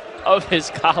one of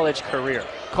his college career.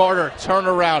 Carter,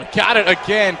 turnaround, got it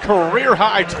again. Career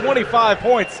high, 25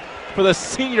 points for the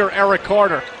senior Eric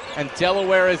Carter. And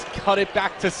Delaware has cut it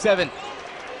back to 7.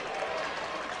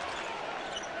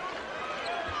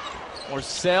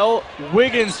 Orcel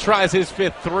Wiggins tries his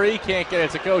 5th 3, can't get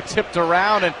it to go, tipped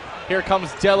around, and here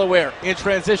comes Delaware in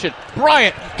transition.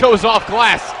 Bryant goes off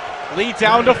glass, lead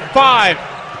down to 5.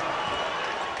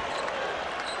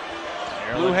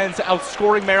 Blue Hens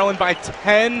outscoring Maryland by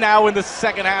 10 now in the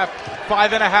second half.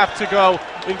 5.5 to go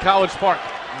in College Park.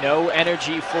 No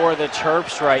energy for the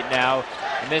Terps right now.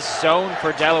 And this zone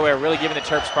for Delaware really giving the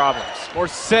Terps problems.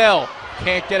 Morcell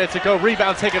can't get it to go.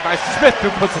 Rebound taken by Smith, who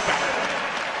puts it back.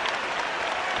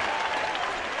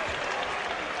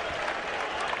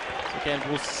 Again,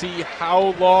 we'll see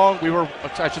how long we were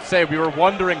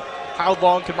wondering how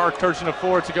long can Mark Turgeon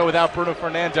afford to go without Bruno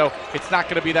Fernando. It's not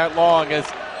going to be that long as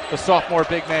the sophomore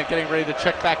big man getting ready to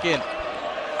check back in.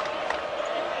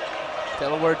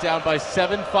 Delaware down by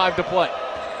 7, 5 to play.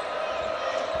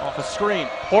 Off a screen,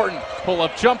 Horton,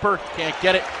 pull-up jumper, can't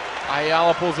get it.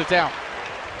 Ayala pulls it down.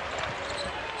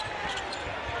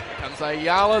 Here comes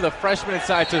Ayala, the freshman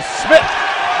inside to Smith.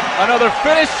 Another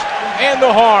finish and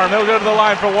the harm. They'll go to the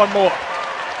line for one more.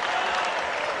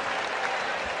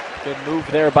 Good move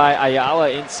there by Ayala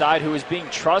inside, who is being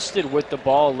trusted with the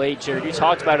ball late. Jared, you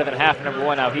talked about it in half number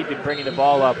one, how he'd been bringing the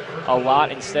ball up a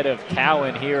lot instead of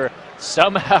Cowan here.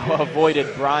 Somehow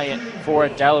avoided Bryant for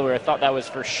Delaware. Thought that was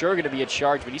for sure going to be a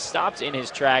charge, but he stopped in his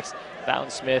tracks.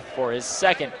 Found Smith for his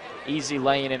second easy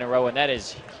lay-in in a row, and that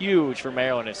is huge for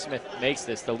Maryland if Smith makes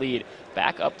this the lead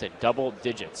back up to double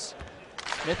digits.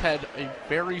 Smith had a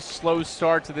very slow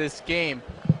start to this game,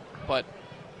 but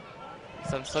he's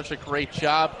done such a great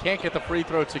job. Can't get the free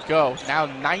throw to go. Now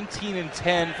 19 and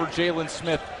 10 for Jalen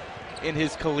Smith in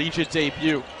his collegiate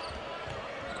debut.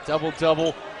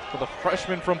 Double-double for the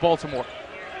freshman from Baltimore.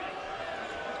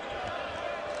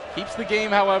 Keeps the game,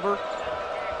 however,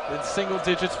 in single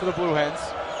digits for the Blue Hens.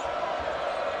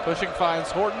 Cushing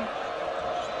finds Horton.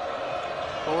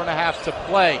 4.5 to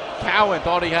play. Cowan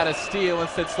thought he had a steal,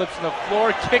 instead slips on the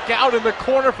floor. Kick out in the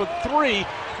corner for 3.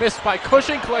 Missed by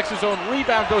Cushing, collects his own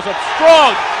rebound, goes up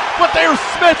strong. But there's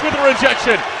Smith with a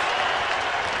rejection.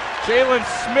 Jalen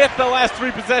Smith, the last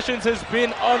 3 possessions, has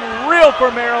been unreal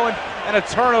for Maryland, and a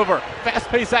turnover.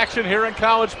 Fast-paced action here in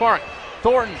College Park.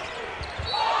 Thornton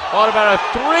thought about a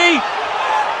 3.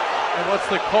 And what's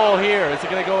the call here? Is it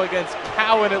going to go against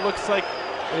Cowan? It looks like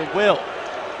it will.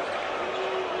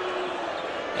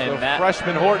 And so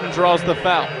freshman Horton draws the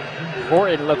foul.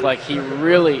 Horton looked like he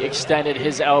really extended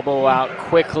his elbow out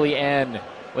quickly and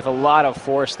with a lot of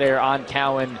force there on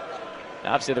Cowan.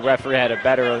 Obviously, the referee had a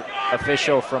better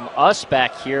official from us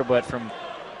back here, but from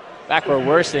back where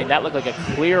we're sitting, that looked like a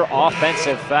clear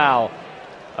offensive foul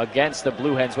against the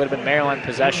Blue Hens. Would have been Maryland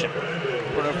possession.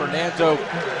 Bruno Fernando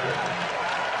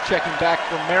checking back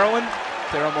from Maryland.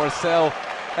 Darryl Morcell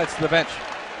heads to the bench.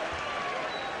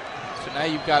 So now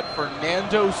you've got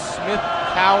Fernando, Smith,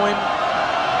 Cowan,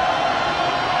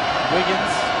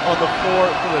 Wiggins on the floor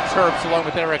for the Terps, along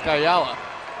with Eric Ayala.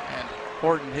 And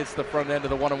Horton hits the front end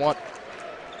of the 1-on-1.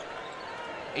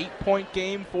 8-point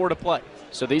game, 4 to play.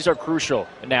 So these are crucial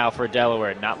now for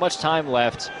Delaware. Not much time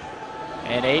left,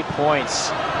 and 8 points.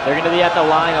 They're going to be at the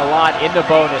line a lot in the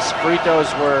bonus. Free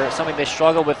throws were something they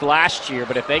struggled with last year,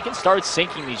 but if they can start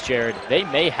sinking these, Jared, they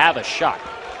may have a shot.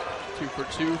 2 for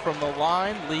 2 from the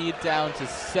line, lead down to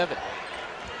 7.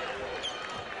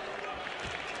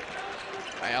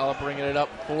 Ayala bringing it up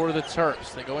for the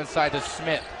Terps. They go inside to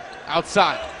Smith.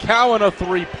 Outside, Cowan, a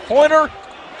 3-pointer.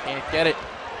 Can't get it.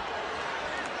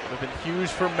 Would have been huge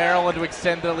for Maryland to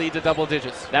extend the lead to double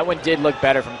digits. That one did look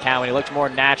better from Cowan. He looked more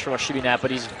natural shooting that,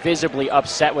 but he's visibly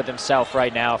upset with himself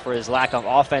right now for his lack of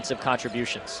offensive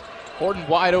contributions. Horton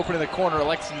wide open in the corner,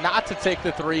 elects not to take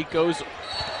the 3, goes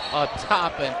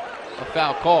top, and a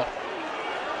foul call.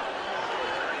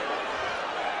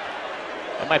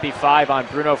 That might be 5 on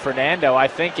Bruno Fernando. I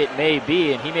think it may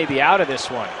be, and he may be out of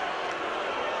this one.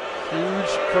 Huge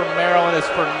for Maryland as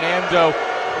Fernando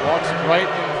walks right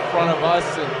in front of us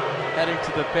and heading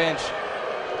to the bench.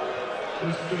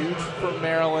 Huge for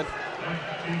Maryland.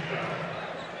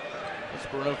 As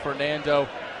Bruno Fernando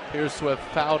appears to have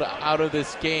fouled out of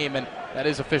this game, and that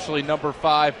is officially number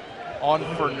 5 on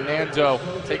Fernando.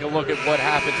 Take a look at what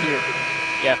happened here.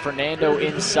 Yeah, Fernando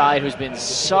inside, who's been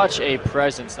such a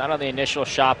presence, not on the initial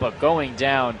shot, but going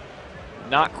down.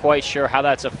 Not quite sure how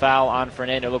that's a foul on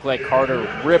Fernando. It looked like Carter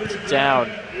ripped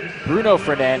down Bruno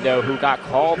Fernando, who got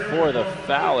called for the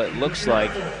foul, it looks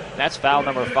like. That's foul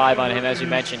number 5 on him. As you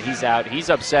mentioned, he's out. He's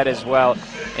upset as well.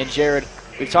 And Jared,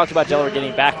 we've talked about Delaware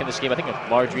getting back in this game. I think a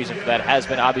large reason for that has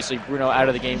been obviously Bruno out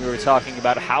of the game. We were talking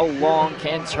about how long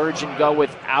can Turgeon go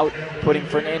without putting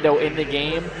Fernando in the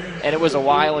game. And it was a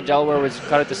while, and Delaware was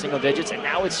cut it to single digits, and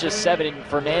now it's just 7, and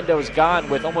Fernando's gone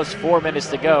with almost 4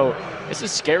 minutes to go. This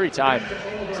is scary time.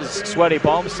 This is sweaty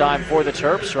palms time for the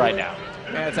Terps right now.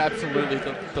 Man, it's absolutely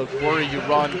the worry you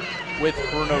run with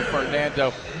Bruno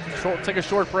Fernando. Take a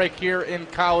short break here in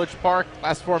College Park.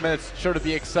 Last 4 minutes sure to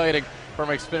be exciting from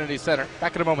Xfinity Center.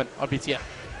 Back in a moment on BTN.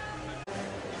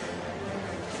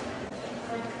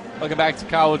 Welcome back to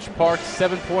College Park.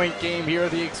 7-point game here at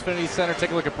the Xfinity Center.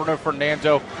 Take a look at Bruno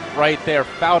Fernando right there.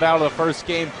 Fouled out of the first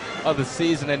game of the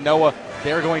season, and Noah,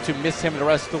 they're going to miss him the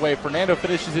rest of the way. Fernando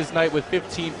finishes his night with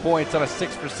 15 points on a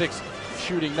 6-for-6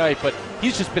 shooting night, but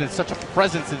he's just been such a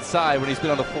presence inside when he's been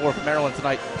on the floor for Maryland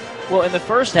tonight. Well, in the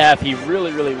first half, he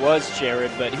really was, Jared,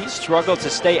 but he struggled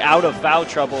to stay out of foul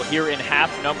trouble here in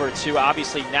half number 2.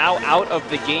 Obviously, now out of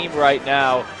the game right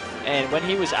now. And when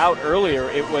he was out earlier,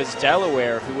 it was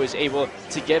Delaware who was able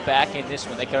to get back in this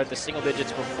one. They got the single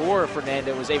digits before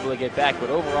Fernando was able to get back.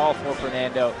 But overall for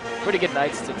Fernando, pretty good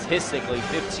night statistically.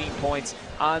 15 points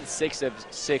on 6 of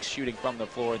 6 shooting from the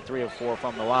floor and 3 of 4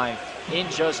 from the line in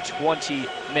just 20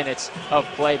 minutes of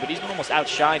play. But he's been almost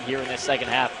outshined here in this second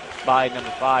half by number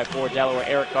 5 for Delaware,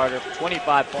 Eric Carter,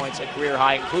 25 points, a career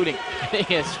high, including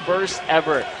his first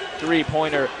ever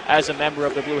three-pointer as a member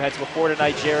of the Blue Hens before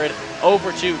tonight. Jared,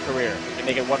 over 2 career. Can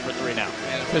make it 1 for 3 now.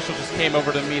 And official just came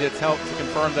over to me to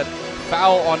confirm that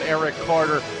foul on Eric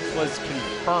Carter was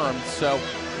confirmed. So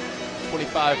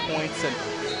 25 points and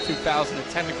 2 fouls in the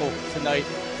technical tonight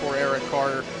for Eric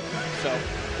Carter. So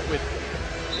with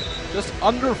just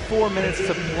under 4 minutes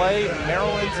to play,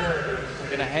 Maryland's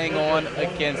going to hang on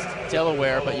against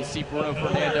Delaware, but you see Bruno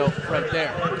Fernando right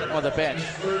there on the bench.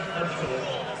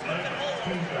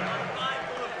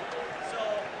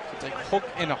 It's a hook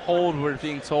and hold, we're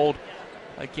being told,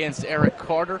 against Eric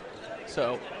Carter.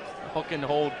 So hook and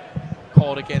hold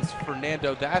called against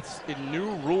Fernando. That's a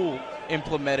new rule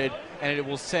implemented, and it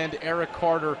will send Eric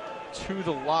Carter to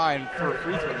the line for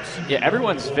free throws. Yeah,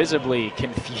 everyone's visibly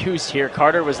confused here.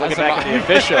 Carter was looking back at the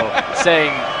official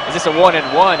saying, is this a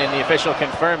 1-and-1? And the official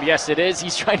confirmed, yes, it is.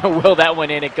 He's trying to will that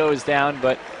one in. It goes down,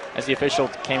 but as the official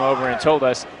came over and told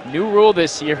us, new rule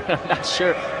this year. I'm not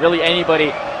sure really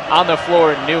anybody on the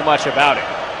floor knew much about it.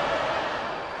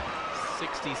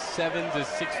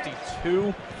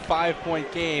 67-62, 5-point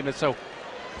game. And so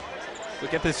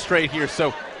we'll get this straight here.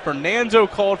 So Fernando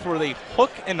called for the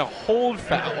hook and a hold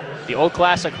foul. The old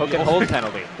classic hook and hold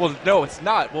penalty. Well, no, it's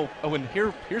not. Well,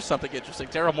 here's something interesting.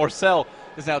 Daryl Morcell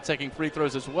is now taking free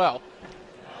throws as well.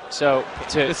 So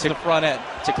this is the front end.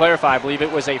 To clarify, I believe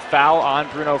it was a foul on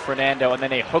Bruno Fernando and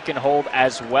then a hook and hold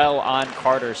as well on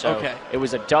Carter. So It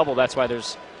was a double. That's why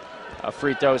there's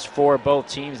free throws for both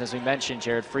teams. As we mentioned,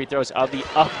 Jared, free throws of the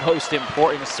utmost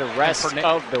importance the rest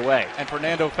of the way. And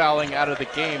Fernando fouling out of the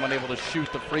game, unable to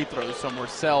shoot the free throws. So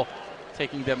Morcell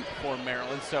taking them for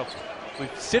Maryland. So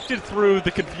we've sifted through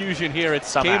the confusion here.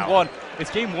 It's game one.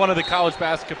 It's game 1 of the college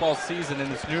basketball season, and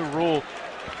this new rule,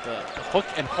 the hook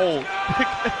and hold.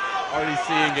 Already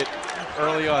seeing it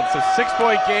early on. So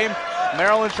 6-point game.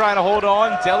 Maryland trying to hold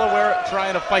on. Delaware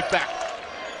trying to fight back.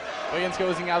 Wiggins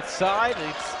going outside.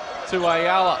 It's to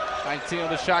Ayala. 19 on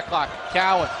the shot clock.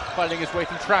 Cowan fighting his way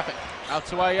through traffic. Out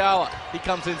to Ayala. He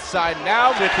comes inside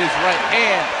now with his right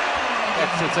hand.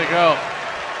 Gets it to go.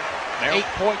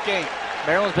 8-point game.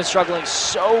 Maryland's been struggling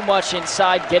so much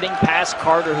inside, getting past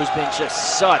Carter, who's been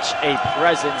just such a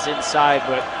presence inside,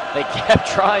 but they kept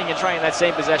trying that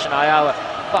same possession. Ayala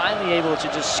finally able to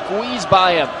just squeeze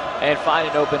by him and find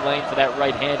an open lane for that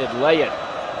right-handed lay-in.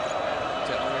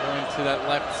 Going to that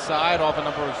left side off a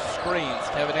number of screens.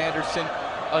 Kevin Anderson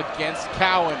against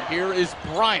Cowan. Here is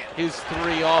Bryant, his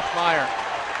 3 off fire.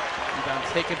 Rebound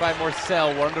taken by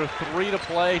Morcell. We're under 3 to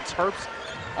play. Terps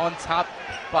on top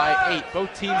by 8.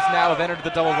 Both teams now have entered the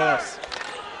double bonus.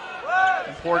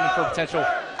 Important for potential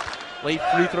late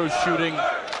free throw shooting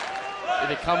if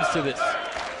it comes to this.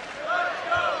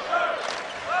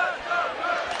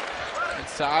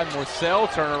 Inside, Morcell,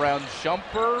 turnaround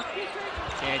jumper.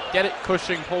 Can't get it.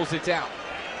 Cushing pulls it down.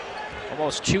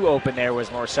 Almost too open there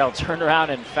was Morcell. Turned around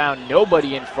and found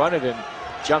nobody in front of him.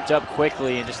 Jumped up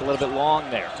quickly and just a little bit long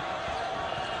there.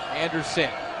 Anderson,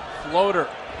 floater.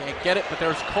 Can't get it, but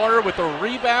there's Carter with the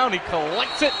rebound. He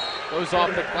collects it. Goes off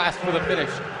the glass for the finish.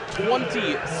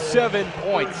 27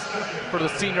 points for the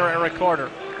senior Eric Carter.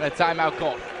 That timeout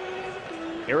called.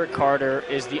 Eric Carter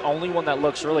is the only one that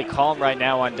looks really calm right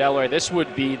now on Delaware. This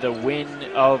would be the win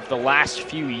of the last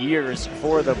few years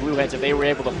for the Blue Hens if they were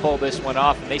able to pull this one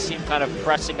off. And they seem kind of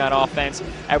pressing on offense.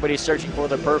 Everybody's searching for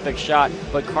the perfect shot.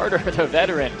 But Carter, the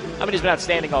veteran, he's been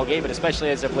outstanding all game, but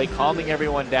especially as of late, calming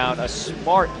everyone down. A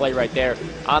smart play right there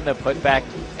on the putback.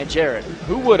 And Jared,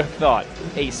 who would have thought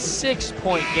a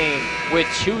 6-point game with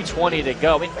 2:20 to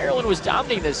go? Maryland was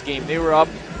dominating this game. They were up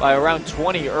by around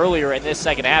 20 earlier in this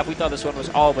second half. We thought this one was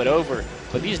all but over.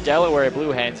 But these Delaware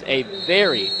Blue Hens, a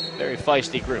very, very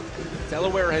feisty group.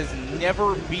 Delaware has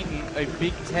never beaten a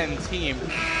Big Ten team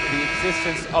in the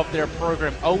existence of their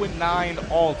program.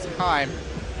 0-9 all time.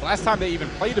 The last time they even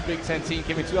played a Big Ten team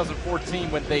came in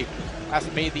 2014 when they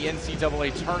hasn't made the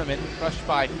NCAA tournament, crushed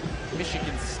by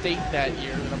Michigan State that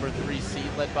year, the number 3 seed,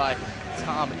 led by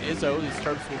Tom Izzo. These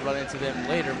Terps will run into them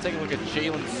later. Take a look at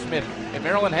Jalen Smith. If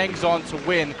Maryland hangs on to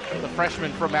win, the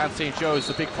freshman from Mount St. Joe is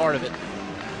a big part of it.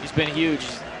 He's been huge.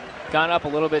 Gone up a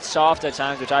little bit soft at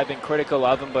times, which I've been critical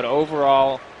of him, but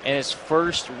overall, in his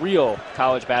first real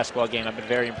college basketball game, I've been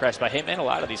very impressed by him and a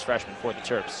lot of these freshmen for the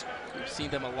Terps. We've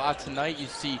seen them a lot tonight. You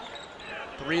see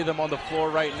 3 of them on the floor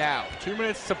right now. 2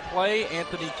 minutes to play.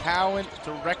 Anthony Cowan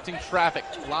directing traffic.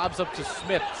 Lobs up to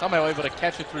Smith. Somehow able to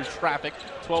catch it through traffic.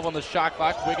 12 on the shot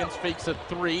clock. Wiggins fakes a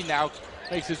 3. Now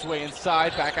makes his way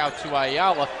inside. Back out to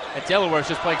Ayala. And Delaware's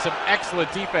just playing some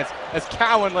excellent defense as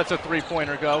Cowan lets a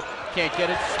 3-pointer go. Can't get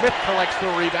it. Smith collects the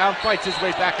rebound. Fights his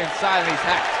way back inside, and he's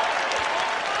hacked.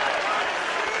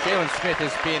 Jalen Smith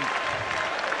has been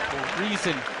the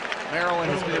reason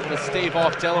Maryland has been able to stave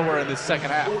off Delaware in this second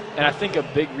half. And I think a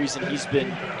big reason he's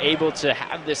been able to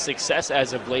have this success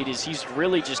as of late is he's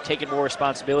really just taken more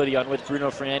responsibility on with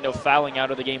Bruno Fernando fouling out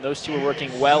of the game. Those two are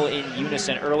working well in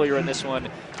unison earlier in this one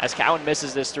as Cowan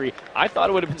misses this 3. I thought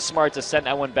it would have been smart to send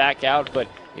that one back out, but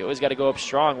you always got to go up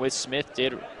strong, which Smith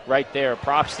did right there.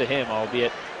 Props to him,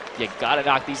 albeit you got to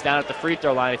knock these down at the free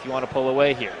throw line if you want to pull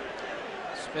away here.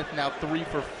 Smith now 3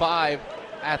 for 5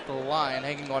 at the line,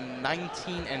 hanging on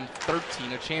 19 and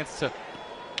 13, a chance to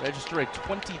register a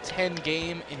 2010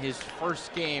 game in his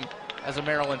first game as a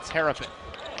Maryland Terrapin.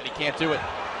 And he can't do it.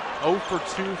 0 for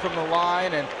 2 from the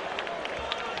line, and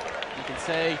you can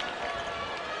say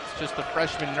it's just the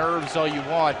freshman nerves all you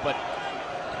want, but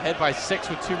ahead by 6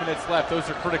 with 2 minutes left. Those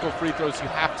are critical free throws you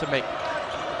have to make.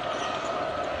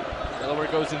 Delaware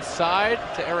goes inside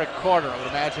to Eric Carter. I would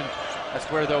imagine that's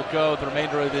where they'll go the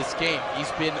remainder of this game.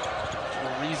 He's been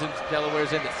the reason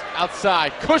Delaware's in this.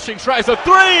 Outside, Cushing tries a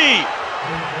 3!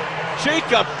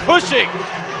 Jacob Cushing!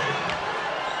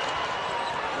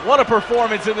 What a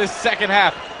performance in this second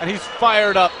half, and he's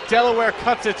fired up. Delaware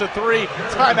cuts it to 3.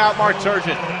 Timeout, Mark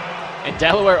Turgeon. And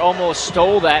Delaware almost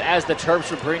stole that as the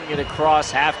Terps were bringing it across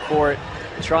half court,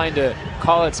 trying to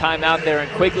call a timeout there.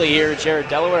 And quickly here, Jared,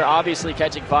 Delaware obviously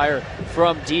catching fire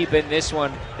from deep in this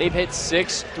one. They've hit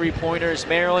 6 3-pointers.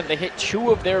 Maryland, they hit 2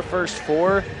 of their first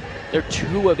 4. They're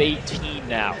 2 of 18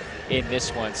 now in this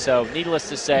one. So needless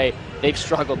to say, they've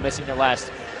struggled, missing their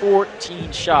last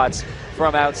 14 shots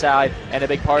from outside, and a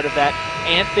big part of that,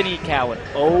 Anthony Cowan,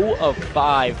 0 of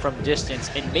 5 from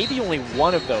distance, and maybe only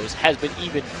one of those has been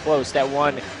even close. That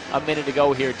one a minute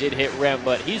ago here did hit rim,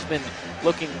 but he's been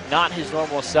looking not his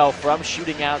normal self from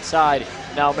shooting outside.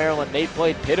 Now Maryland, they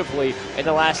played pitifully in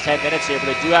the last 10 minutes here,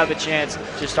 but they do have a chance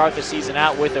to start the season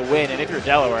out with a win. And if you're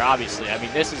Delaware, obviously, I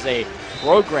mean, this is a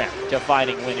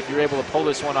program-defining win if you're able to pull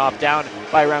this one off, down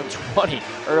by around 20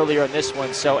 earlier in this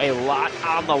one. So a lot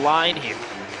on the line here.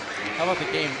 How about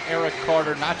the game? Eric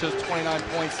Carter, not just 29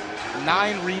 points,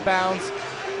 9 rebounds,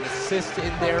 an assist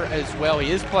in there as well.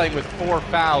 He is playing with 4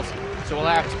 fouls, so we'll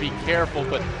have to be careful.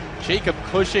 But Jacob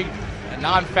Cushing, a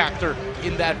non-factor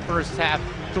in that first half.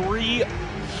 3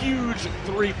 huge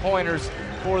 3-pointers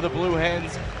for the Blue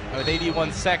Hens. With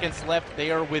 81 seconds left, they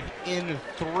are within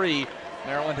 3.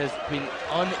 Maryland has been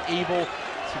unable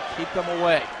to keep them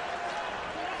away.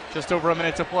 Just over a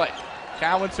minute to play.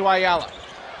 Cowan to Ayala.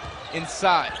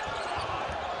 Inside.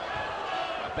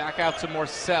 Back out to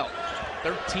Morcell.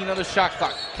 13 on the shot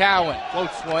clock. Cowan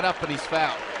floats one up, and he's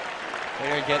fouled. They're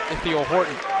going to get Ithiel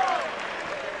Horton.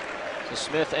 So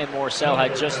Smith and Morcell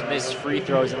had just missed free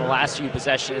throws in the last few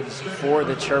possessions for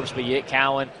the Terps, but yet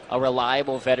Cowan, a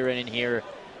reliable veteran in here.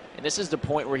 And this is the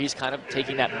point where he's kind of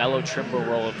taking that Mellow Trimble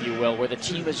role, if you will, where the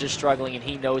team is just struggling and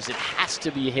he knows it has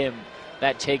to be him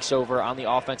that takes over on the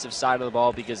offensive side of the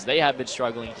ball because they have been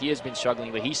struggling. He has been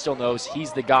struggling, but he still knows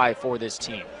he's the guy for this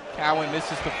team. Cowan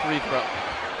misses the free throw.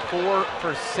 4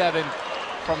 for 7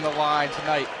 from the line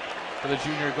tonight for the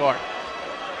junior guard.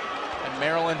 And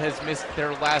Maryland has missed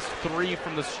their last 3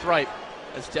 from the stripe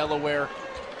as Delaware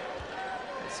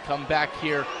has come back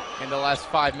here in the last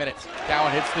 5 minutes.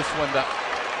 Cowan hits this one though.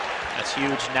 That's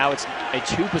huge. Now it's a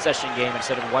 2-possession game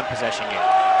instead of 1-possession game.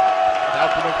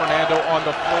 Without Bruno Fernando on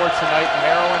the floor tonight,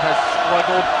 Maryland has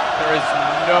struggled. There is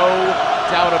no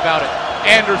doubt about it.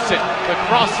 Anderson, the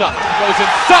cross-up, goes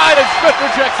inside and Smith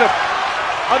rejects him.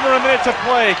 Under a minute to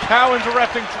play. Cowan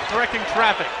directing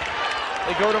traffic.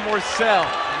 They go to Morcell.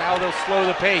 Now they'll slow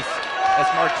the pace as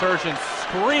Mark Turgeon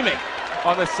screaming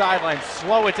on the sideline.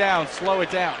 Slow it down, slow it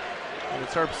down. And the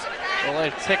Terps will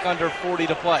let it tick under 40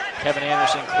 to play. Kevin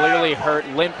Anderson clearly hurt,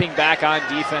 limping back on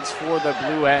defense for the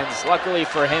Blue Hens. Luckily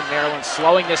for him, Maryland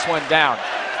slowing this one down.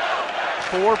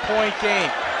 4-point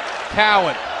game.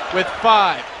 Cowan with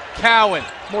 5. Cowan,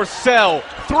 Morcell,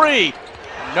 3.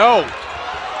 No.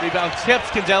 Rebound tips.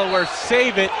 Can Delaware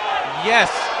save it?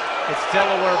 Yes. It's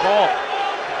Delaware ball.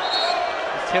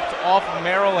 It's tipped off of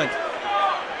Maryland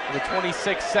with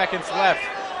 26 seconds left.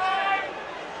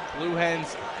 Blue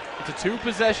Hens, it's a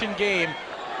two-possession game,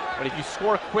 but if you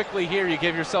score quickly here, you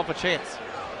give yourself a chance.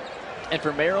 And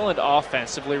for Maryland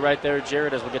offensively right there,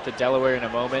 Jared, as we'll get to Delaware in a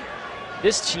moment,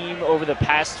 this team over the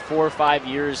past 4 or 5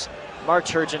 years, Mark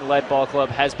Turgeon-led ball club,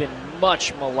 has been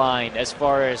much maligned as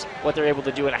far as what they're able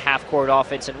to do in a half-court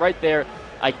offense. And right there,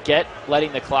 I get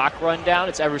letting the clock run down.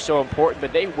 It's ever so important,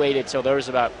 but they waited till there was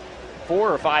about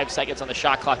 4 or 5 seconds on the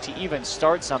shot clock to even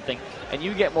start something. And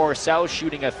you get Morrisell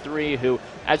shooting a three, who,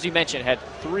 as you mentioned, had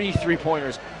 3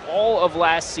 three-pointers all of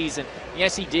last season.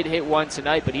 Yes, he did hit one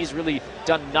tonight, but he's really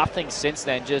done nothing since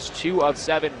then. Just 2 of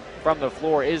 7 from the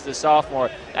floor is the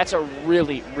sophomore. That's a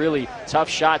really, really tough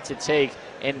shot to take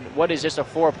in what is just a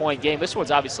 4-point game. This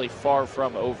one's obviously far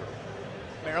from over.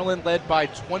 Maryland led by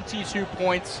 22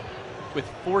 points with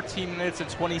 14 minutes and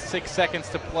 26 seconds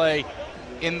to play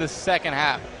in the second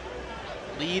half.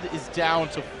 Lead is down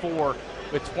to 4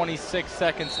 with 26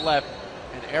 seconds left,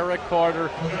 and Eric Carter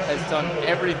has done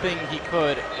everything he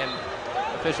could, and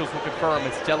officials will confirm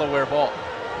it's Delaware ball.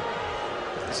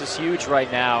 This is huge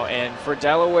right now, and for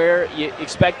Delaware, you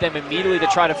expect them immediately to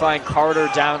try to find Carter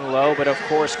down low, but of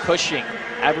course Cushing,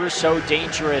 ever so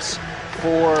dangerous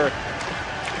for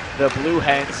the Blue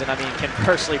Hens, and I mean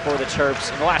conversely for the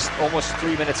Terps. In the last almost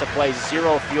 3 minutes of play,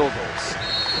 0 field goals.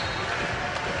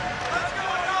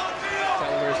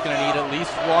 Delaware's going to need at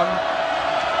least one.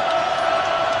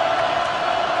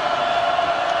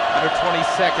 Under 20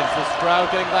 seconds, this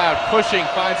crowd getting loud. Cushing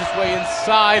finds his way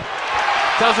inside.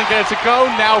 Doesn't get it to go.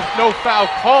 Now no foul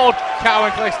called.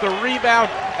 Cowan collects the rebound,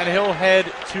 and he'll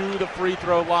head to the free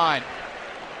throw line.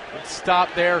 Good stop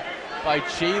there by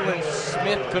Jalen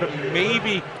Smith. Could have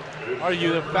maybe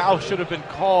argued the foul should have been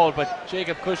called, but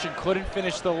Jacob Cushing couldn't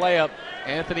finish the layup.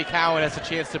 Anthony Cowan has a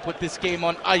chance to put this game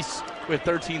on ice with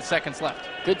 13 seconds left.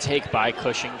 Good take by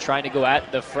Cushing, trying to go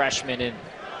at the freshman and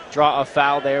draw a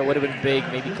foul there. Would have been big,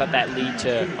 maybe cut that lead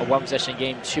to a one-possession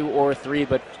game, 2 or 3,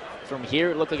 but from here,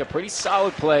 it looked like a pretty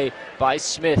solid play by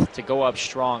Smith to go up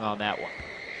strong on that one.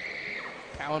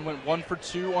 Cowan went 1 for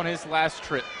 2 on his last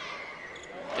trip.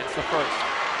 Gets the first.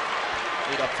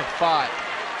 Lead up to 5.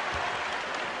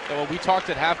 So we talked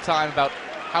at halftime about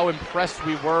how impressed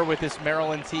we were with this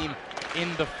Maryland team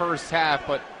in the first half,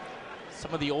 but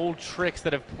some of the old tricks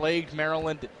that have plagued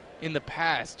Maryland in the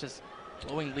past, just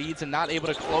blowing leads and not able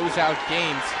to close out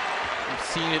games. We've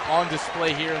seen it on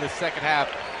display here in the second half.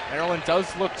 Maryland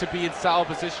does look to be in solid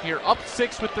position here, up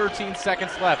 6 with 13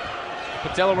 seconds left.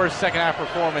 But Delaware's second half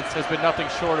performance has been nothing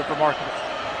short of remarkable.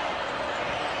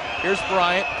 Here's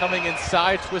Bryant coming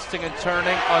inside, twisting and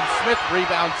turning on Smith.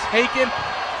 Rebound taken.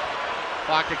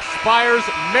 Clock expires.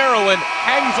 Maryland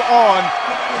hangs on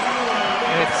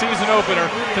in its season opener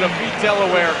to defeat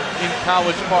Delaware in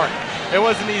College Park. It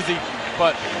wasn't easy,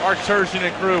 but Mark Turgeon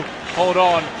and crew hold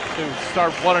on to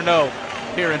start 1-0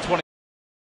 here in 20.